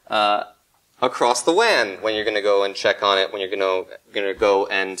 across the WAN when you're going to go and check on it, when you're going to go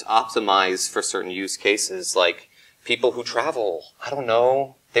and optimize for certain use cases, like people who travel. I don't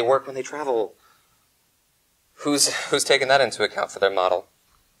know. They work when they travel. Who's taken that into account for their model?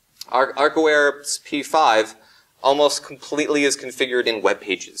 ArcAware's P5 almost completely is configured in web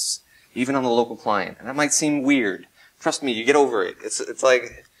pages, even on the local client. And that might seem weird. Trust me, you get over it.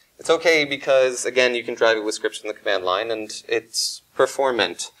 It's okay because, again, you can drive it with scripts in the command line, and it's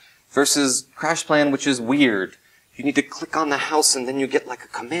performant. Versus CrashPlan, which is weird. You need to click on the house, and then you get like a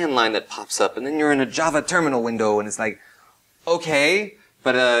command line that pops up, and then you're in a Java terminal window, and it's like, okay,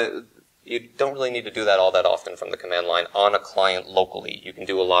 but you don't really need to do that all that often from the command line on a client locally. You can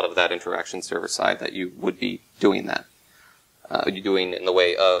do a lot of that interaction server side that you would be doing that. You're doing in the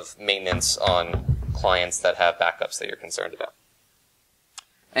way of maintenance on clients that have backups that you're concerned about.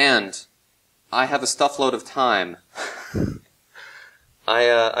 And I have a stuff load of time.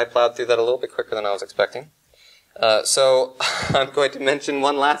 I plowed through that a little bit quicker than I was expecting. So I'm going to mention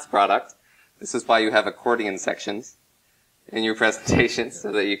one last product. This is why you have accordion sections in your presentation,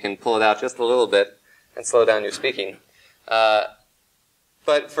 so that you can pull it out just a little bit and slow down your speaking.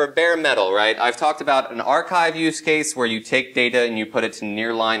 But for bare metal, right, I've talked about an archive use case where you take data and you put it to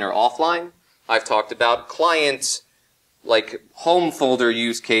nearline or offline. I've talked about client, like home folder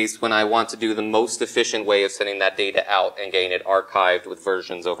use case when I want to do the most efficient way of sending that data out and getting it archived with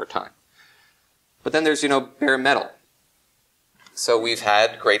versions over time. But then there's, bare metal. So we've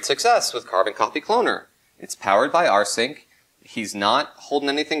had great success with Carbon Copy Cloner. It's powered by rsync. He's not holding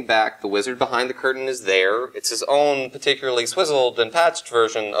anything back. The wizard behind the curtain is there. It's his own particularly swizzled and patched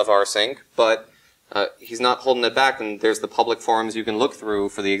version of rsync, but he's not holding it back, and there's the public forums you can look through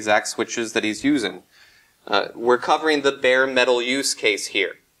for the exact switches that he's using. We're covering the bare metal use case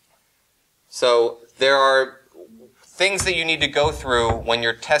here. So there are things that you need to go through when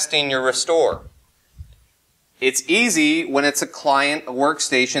you're testing your restore. It's easy when it's a client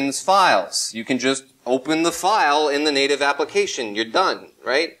workstation's files. You can just open the file in the native application. You're done,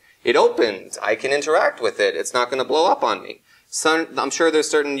 right? It opened. I can interact with it. It's not going to blow up on me. I'm sure there's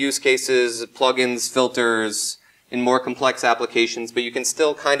certain use cases, plugins, filters, in more complex applications, but you can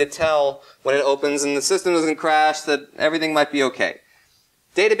still kind of tell when it opens and the system doesn't crash that everything might be okay.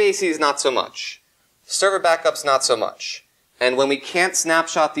 Databases, not so much. Server backups, not so much. And when we can't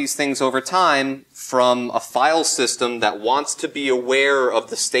snapshot these things over time from a file system that wants to be aware of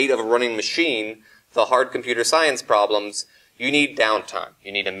the state of a running machine, the hard computer science problems, you need downtime.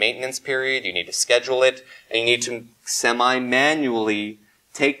 You need a maintenance period, you need to schedule it, and you need to semi-manually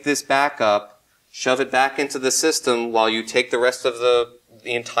take this backup, shove it back into the system while you take the rest of the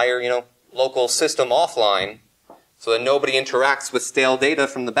entire, local system offline so that nobody interacts with stale data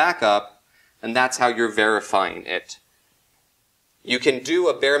from the backup, and that's how you're verifying it. You can do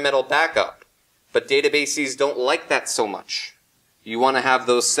a bare metal backup, but databases don't like that so much. You want to have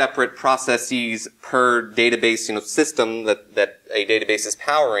those separate processes per database, system that a database is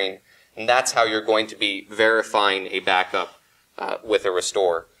powering, and that's how you're going to be verifying a backup with a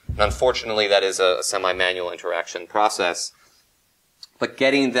restore. And unfortunately, that is a semi-manual interaction process. But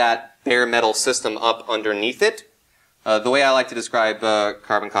getting that bare metal system up underneath it, the way I like to describe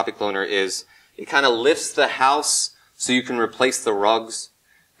Carbon Copy Cloner is it kind of lifts the house so you can replace the rugs,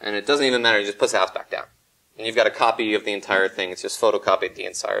 and it doesn't even matter, you just put the house back down. And you've got a copy of the entire thing. It's just photocopied the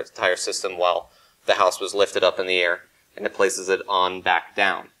entire system while the house was lifted up in the air, and it places it on back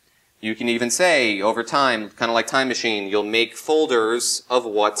down. You can even say, over time, kind of like Time Machine, you'll make folders of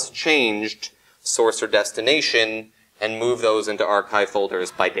what's changed, source or destination, and move those into archive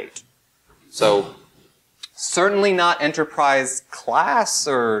folders by date. So, certainly not enterprise class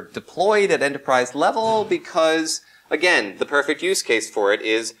or deployed at enterprise level because, again, the perfect use case for it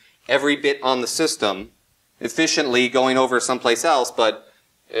is every bit on the system efficiently going over someplace else, but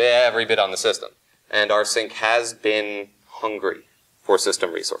every bit on the system. And rsync has been hungry for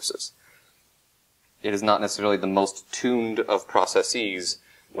system resources. It is not necessarily the most tuned of processes,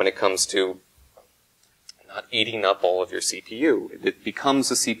 when it comes to not eating up all of your CPU. It becomes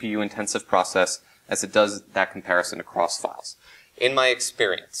a CPU-intensive process as it does that comparison across files. In my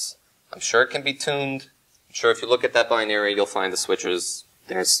experience, I'm sure it can be tuned. I'm sure if you look at that binary, you'll find the switches.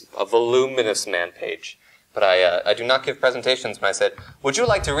 There's a voluminous man page. But I do not give presentations when I said, would you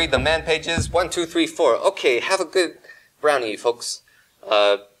like to read the man pages? 1, 2, 3, 4. Okay, have a good brownie, folks.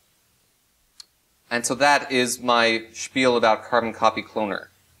 And so that is my spiel about carbon copy cloner.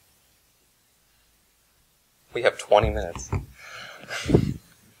 We have 20 minutes.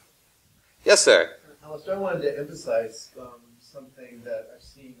 Yes, sir. Allister, I wanted to emphasize something that I've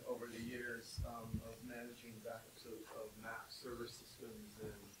seen over the years of managing backups of Mac server systems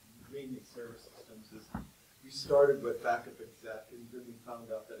and mainly server systems is we started with backup exec and then we found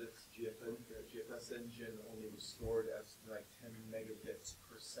out that its GFS engine only was stored as like 10 megabits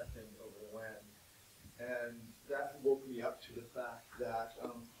per second over the WAN. And that woke me up to the fact that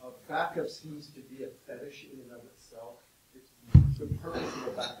a backup seems to be a fetish in and of itself. The purpose of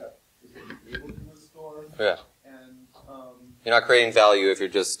a backup is to be able to restore. Yeah. And you're not creating value if you're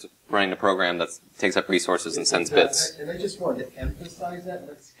just running a program that takes up resources and sends bits. And I just wanted to emphasize that. And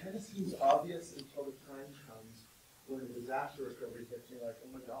it kind of seems obvious until the time comes when a disaster recovery hits. You're like, oh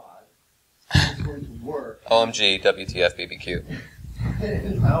my god, it's going to work. OMG, WTF, BBQ.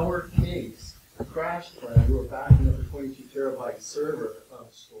 In our case, crash plan, we were backing up a 22 terabyte server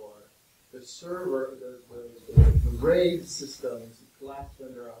store. The server, the RAID systems collapsed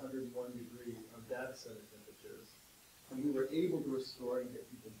under 101 degrees on data center temperatures. And we were able to restore and get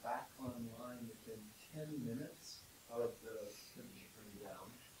people back online within 10 minutes of the temperature coming down.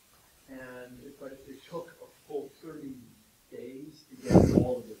 And but it took a full 30 days to get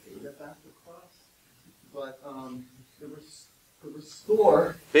all of the data back across. But the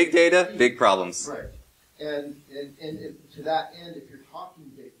restore... Big data, big problems. Right. And to that end, if you're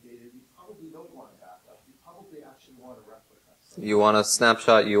talking big data, you probably don't want to back up. You probably actually want a replica. You want a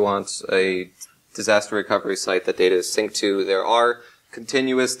snapshot, you want a disaster recovery site that data is synced to. There are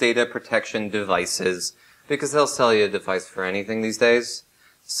continuous data protection devices, because they'll sell you a device for anything these days.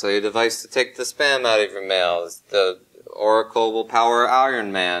 Sell you a device to take the spam out of your mail. The Oracle will power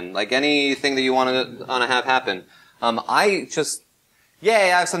Iron Man. Like anything that you want to have happen. I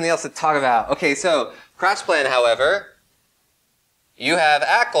have something else to talk about. Okay, so, Crash Plan, however, you have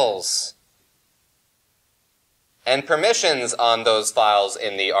ACLs and permissions on those files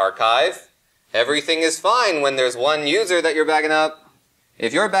in the archive. Everything is fine when there's one user that you're backing up.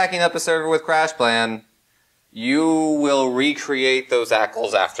 If you're backing up a server with Crash Plan, you will recreate those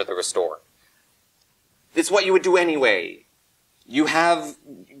ACLs after the restore. It's what you would do anyway. You have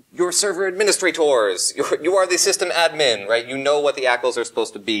your server administrators. You are the system admin, right? You know what the ACLs are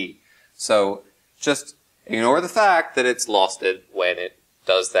supposed to be. So just ignore the fact that it's lost it when it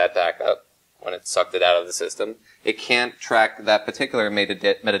does that backup, when it sucked it out of the system. It can't track that particular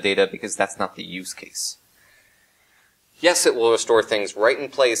metadata because that's not the use case. Yes, it will restore things right in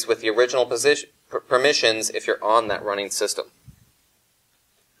place with the original permissions if you're on that running system.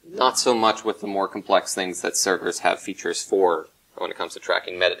 Not so much with the more complex things that servers have features for when it comes to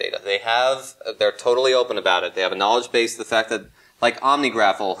tracking metadata. They're totally open about it. They have a knowledge base, the fact that, like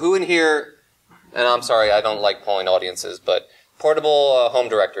OmniGraffle, who in here, and I'm sorry, I don't like polling audiences, but portable home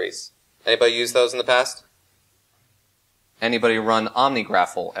directories. Anybody use those in the past? Anybody run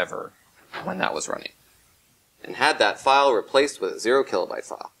OmniGraffle ever when that was running? And had that file replaced with a 0 kilobyte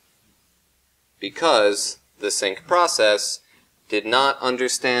file. Because the sync process did not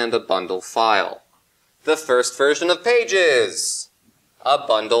understand a bundle file. The first version of Pages, a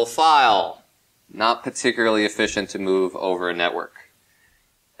bundle file. Not particularly efficient to move over a network.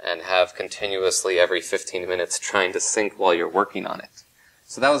 And have continuously every 15 minutes trying to sync while you're working on it.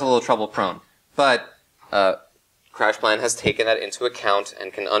 So that was a little trouble prone. But Crash Plan has taken that into account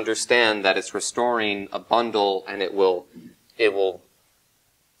and can understand that it's restoring a bundle and it will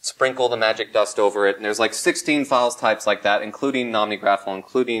sprinkle the magic dust over it. And there's like 16 files types like that, including OmniGraffle,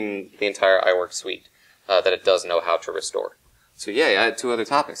 including the entire iWork suite, that it does know how to restore. So yeah, I had 2 other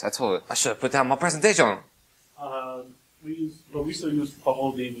topics. I told it I should have put down my presentation. We still use for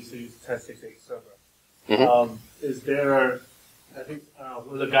whole day. We still use 10.6.8 server. Mm-hmm. Is there? I think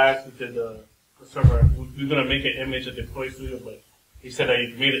one of the guys who did the server, we were gonna make an image and deploy to it, but he said that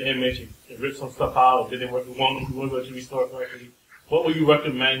he made an image, he ripped some stuff out, it didn't work. We wanted to restore it correctly. What would you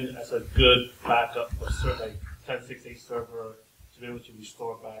recommend as a good backup for like 10.6.8 server to be able to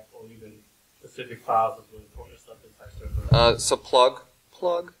restore back, or even specific files as well, important stuff inside server? So plug.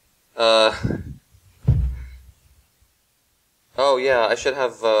 Oh yeah, I should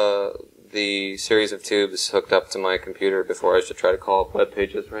have the series of tubes hooked up to my computer before I should try to call up web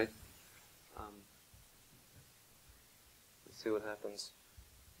pages, right? Let's see what happens.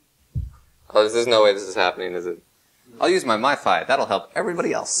 Oh, there's no way this is happening, is it? I'll use my MiFi. That'll help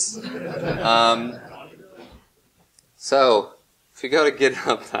everybody else. So, if you go to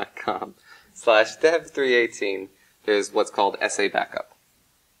github.com/dev318, there's what's called SA Backup.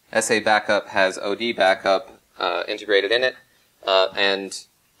 SA Backup has OD Backup integrated in it, and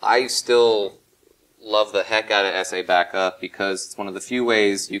I still love the heck out of SA Backup because it's one of the few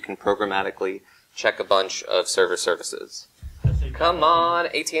ways you can programmatically check a bunch of server services. Come on,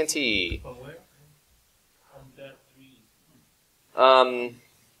 AT&T.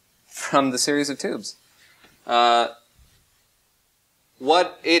 From the series of tubes.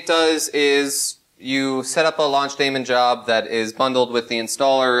 What it does is you set up a launch daemon job that is bundled with the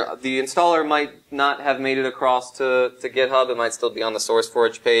installer. The installer might not have made it across to GitHub. It might still be on the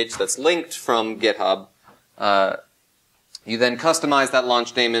SourceForge page that's linked from GitHub. You then customize that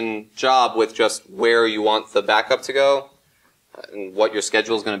launch daemon job with just where you want the backup to go and what your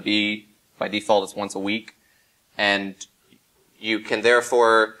schedule is going to be. By default, it's once a week. And you can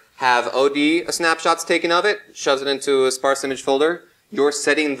therefore have OD snapshots taken of it, shoves it into a sparse image folder. You're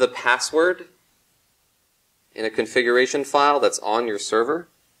setting the password in a configuration file that's on your server.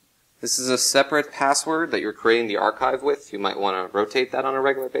 This is a separate password that you're creating the archive with. You might want to rotate that on a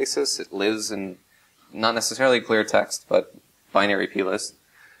regular basis. It lives in not necessarily clear text, but binary plist.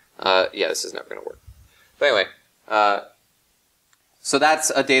 Yeah, this is never going to work. But anyway, so that's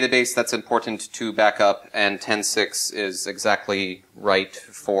a database that's important to backup, and 10.6 is exactly right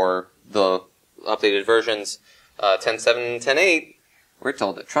for the updated versions. 10.7 and 10.8, we're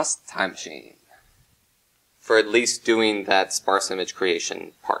told to trust Time Machine for at least doing that sparse image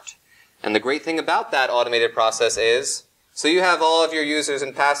creation part. And the great thing about that automated process is, so you have all of your users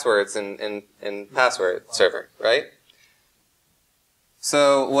and passwords in password server, right?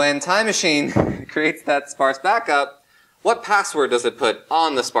 So when Time Machine creates that sparse backup, what password does it put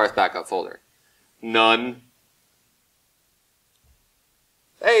on the sparse backup folder? None.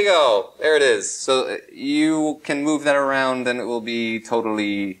 There you go. There it is. So you can move that around and it will be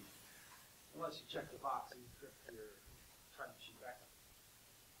totally... Unless you check the box and encrypt your Time Machine backup.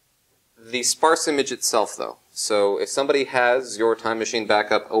 The sparse image itself, though. So if somebody has your Time Machine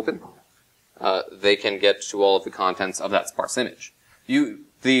backup open, they can get to all of the contents of that sparse image.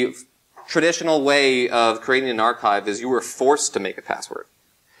 The traditional way of creating an archive is you were forced to make a password.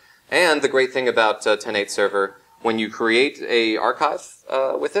 And the great thing about 10.8 server, when you create a archive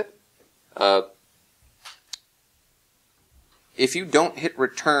with it, if you don't hit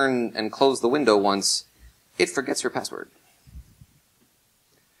return and close the window once, it forgets your password.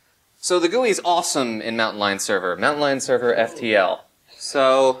 So the GUI is awesome in Mountain Lion Server. Mountain Lion Server FTL.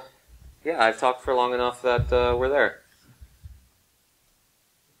 So, yeah, I've talked for long enough that we're there.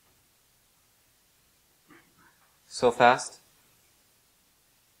 So fast.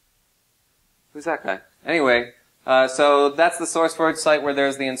 Who's that guy? Anyway, so that's the SourceForge site where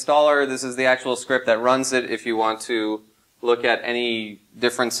there's the installer. This is the actual script that runs it if you want to look at any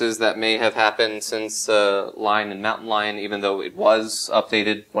differences that may have happened since Lion and Mountain Lion, even though it was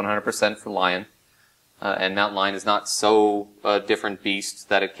updated 100% for Lion. And Mountain Lion is not so different beast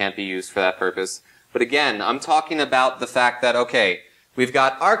that it can't be used for that purpose. But again, I'm talking about the fact that, okay, we've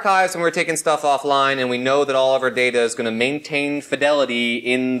got archives and we're taking stuff offline and we know that all of our data is going to maintain fidelity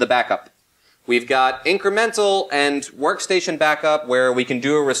in the backup. We've got incremental and workstation backup where we can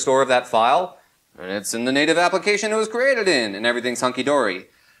do a restore of that file, and it's in the native application it was created in, and everything's hunky-dory.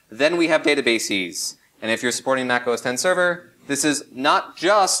 Then we have databases, and if you're supporting Mac OS X server, this is not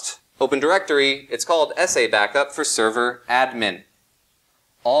just Open Directory, it's called SA Backup for Server Admin.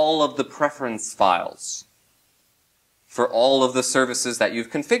 All of the preference files for all of the services that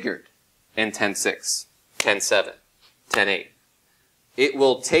you've configured in 10.6, 10.7, 10.8. It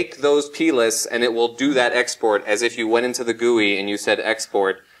will take those plists and it will do that export as if you went into the GUI and you said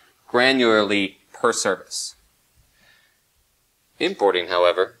export granularly per service. Importing,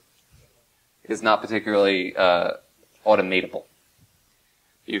 however, is not particularly automatable.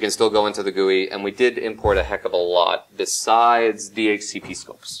 You can still go into the GUI, and we did import a heck of a lot besides DHCP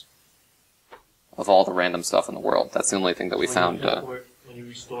scopes of all the random stuff in the world. That's the only thing that we found. When you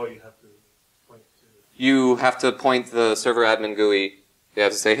restore, you have to point to... You have to point the server admin GUI. You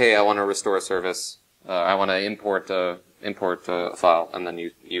have to say, hey, I want to restore a service. I want to import a file. And then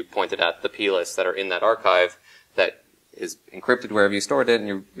you point it at the plists that are in that archive that is encrypted wherever you stored it, and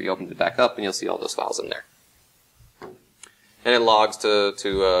you reopen it back up, and you'll see all those files in there. And it logs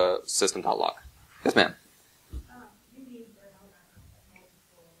to system.log. Yes, ma'am. You mean there are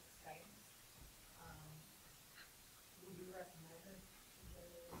multiple sites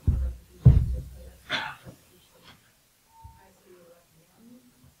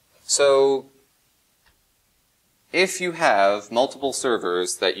So, if you have multiple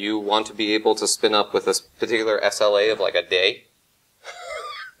servers that you want to be able to spin up with a particular SLA of like a day,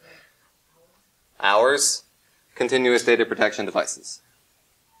 hours, continuous data protection devices.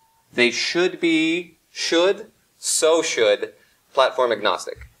 They should platform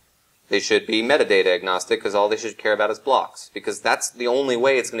agnostic. They should be metadata agnostic because all they should care about is blocks. Because that's the only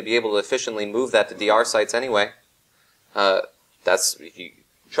way it's going to be able to efficiently move that to DR sites anyway.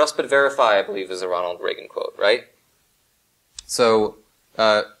 Trust but verify, I believe, is a Ronald Reagan quote, right? So,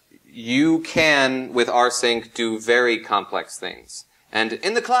 you can, with rsync, do very complex things. And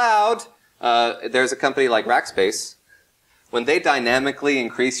in the cloud, there's a company like Rackspace. When they dynamically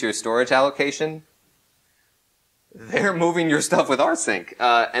increase your storage allocation, they're moving your stuff with rsync.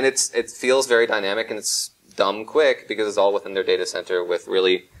 And it feels very dynamic and it's dumb quick because it's all within their data center with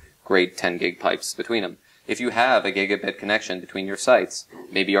really great 10 gig pipes between them. If you have a gigabit connection between your sites,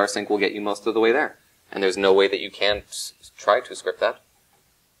 maybe rsync will get you most of the way there. And there's no way that you can't try to script that.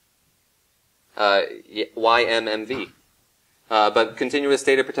 YMMV. But continuous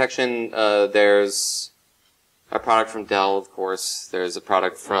data protection, there's a product from Dell, of course. There's a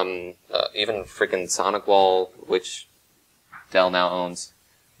product from even freaking SonicWall, which Dell now owns.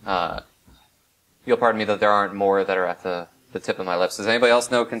 You'll pardon me that there aren't more that are at the tip of my lips. Does anybody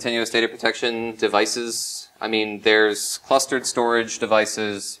else know continuous data protection devices? I mean, there's clustered storage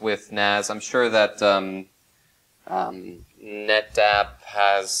devices with NAS. I'm sure that NetApp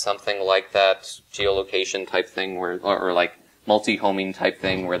has something like that geolocation type thing, or like multi-homing type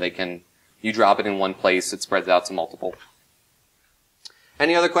thing, where you drop it in one place, it spreads out to multiple.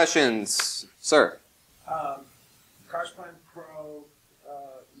 Any other questions, sir? CrashPlan Pro,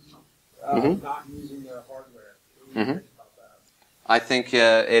 not using the hardware. What do you think about that? I think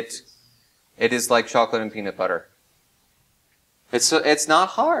it is like chocolate and peanut butter. It's not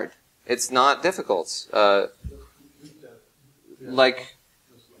hard. It's not difficult. Like,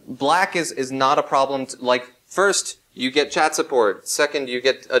 black is not a problem. First, you get chat support. Second, you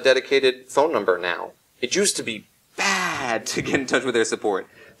get a dedicated phone number now. It used to be bad to get in touch with their support.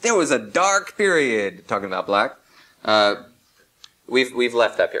 There was a dark period, talking about black. We've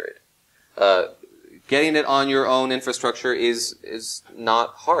left that period. Getting it on your own infrastructure is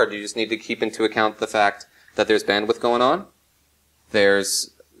not hard. You just need to keep into account the fact that there's bandwidth going on.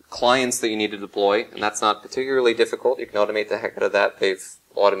 There's clients that you need to deploy, and that's not particularly difficult. You can automate the heck out of that. They've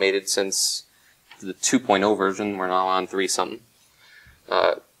automated since the 2.0 version. We're now on 3-something.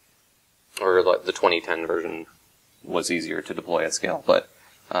 Or like the 2010 version was easier to deploy at scale. But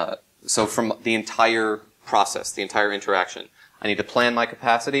so from the entire process, the entire interaction, I need to plan my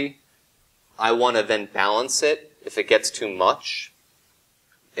capacity. I want to then balance it. If it gets too much,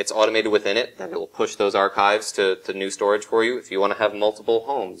 it's automated within it, then it will push those archives to new storage for you. If you want to have multiple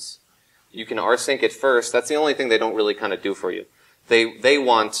homes, you can rsync it first. That's the only thing they don't really kind of do for you. They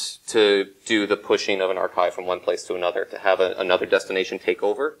want to do the pushing of an archive from one place to another, to have another destination take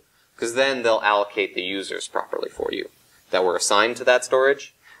over, because then they'll allocate the users properly for you that were assigned to that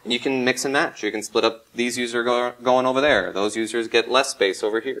storage. And you can mix and match. You can split up these users going over there. Those users get less space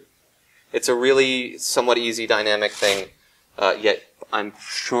over here. It's a really somewhat easy dynamic thing, yet I'm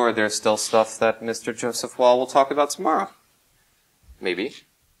sure there's still stuff that Mr. Joseph Wall will talk about tomorrow. Maybe.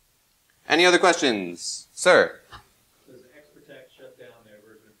 Any other questions? Sir? Does XProtect shut down their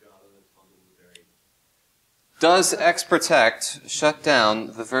version of Java that's bundled with their API? Does XProtect shut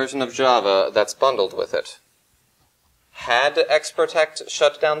down the version of Java that's bundled with it? Had XProtect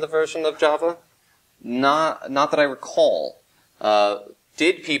shut down the version of Java? Not that I recall.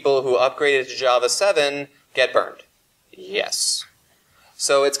 Did people who upgraded to Java 7 get burned? Yes.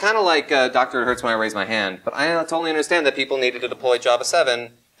 So it's kind of like Doctor, it hurts when I raise my hand, but I totally understand that people needed to deploy Java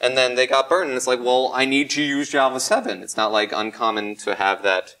 7, and then they got burned, and it's like, well, I need to use Java 7. It's not like uncommon to have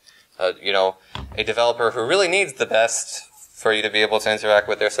that, a developer who really needs the best for you to be able to interact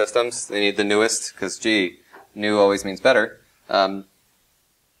with their systems. They need the newest, because, gee, new always means better.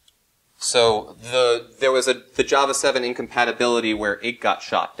 So there was the Java 7 incompatibility where it got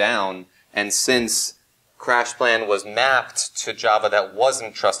shot down, and since CrashPlan was mapped to Java that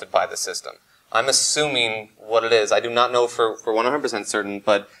wasn't trusted by the system, I'm assuming what it is. I do not know for 100% certain,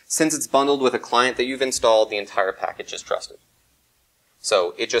 but since it's bundled with a client that you've installed, the entire package is trusted.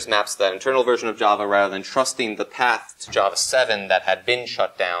 So it just maps that internal version of Java rather than trusting the path to Java 7 that had been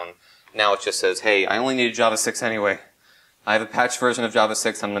shut down. Now it just says, hey, I only need Java 6 anyway. I have a patched version of Java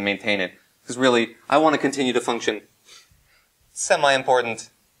 6, I'm going to maintain it. Because really, I want to continue to function.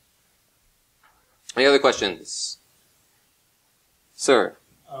 Semi-important. Any other questions? Sir?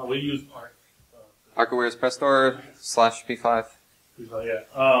 We use Arc. ArcAware's Press Store /P5. So, yeah.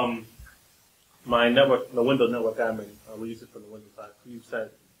 My network, the Windows network admin, we use it for the Windows side. You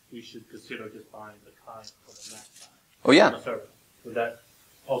said we should consider just buying the client for the Mac side. Oh yeah. On the server. Would that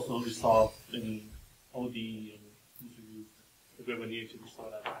also resolve any OD and user use? If we ever need to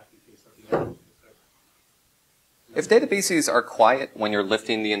restore that back in case something happens to the server. If databases are quiet when you're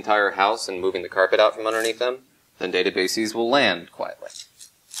lifting the entire house and moving the carpet out from underneath them, then databases will land quietly.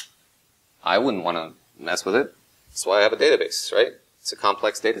 I wouldn't want to mess with it. That's why I have a database, right? It's a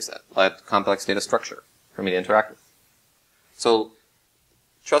complex data set, a complex data structure for me to interact with. So,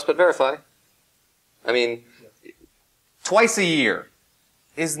 trust but verify. I mean, twice a year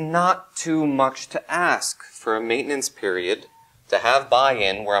is not too much to ask for a maintenance period to have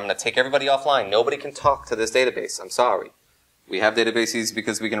buy-in where I'm going to take everybody offline. Nobody can talk to this database. I'm sorry. We have databases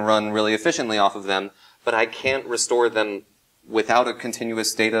because we can run really efficiently off of them, but I can't restore them without a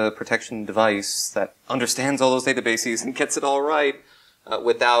continuous data protection device that understands all those databases and gets it all right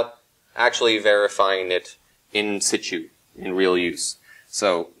without actually verifying it in situ, in real use.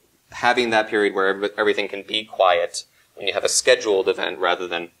 So having that period where everything can be quiet when you have a scheduled event rather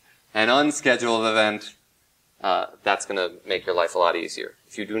than an unscheduled event, that's going to make your life a lot easier.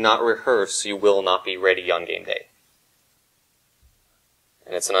 If you do not rehearse, you will not be ready on game day.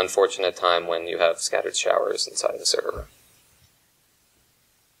 And it's an unfortunate time when you have scattered showers inside the server.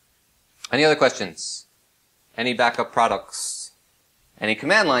 Any other questions? Any backup products? Any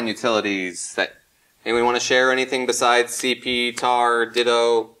command line utilities that anyone want to share? Anything besides CP, tar,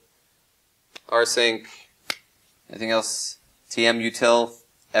 ditto, rsync? Anything else? TM util,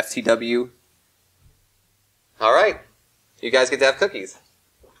 FTW? All right. You guys get to have cookies.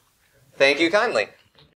 Thank you kindly.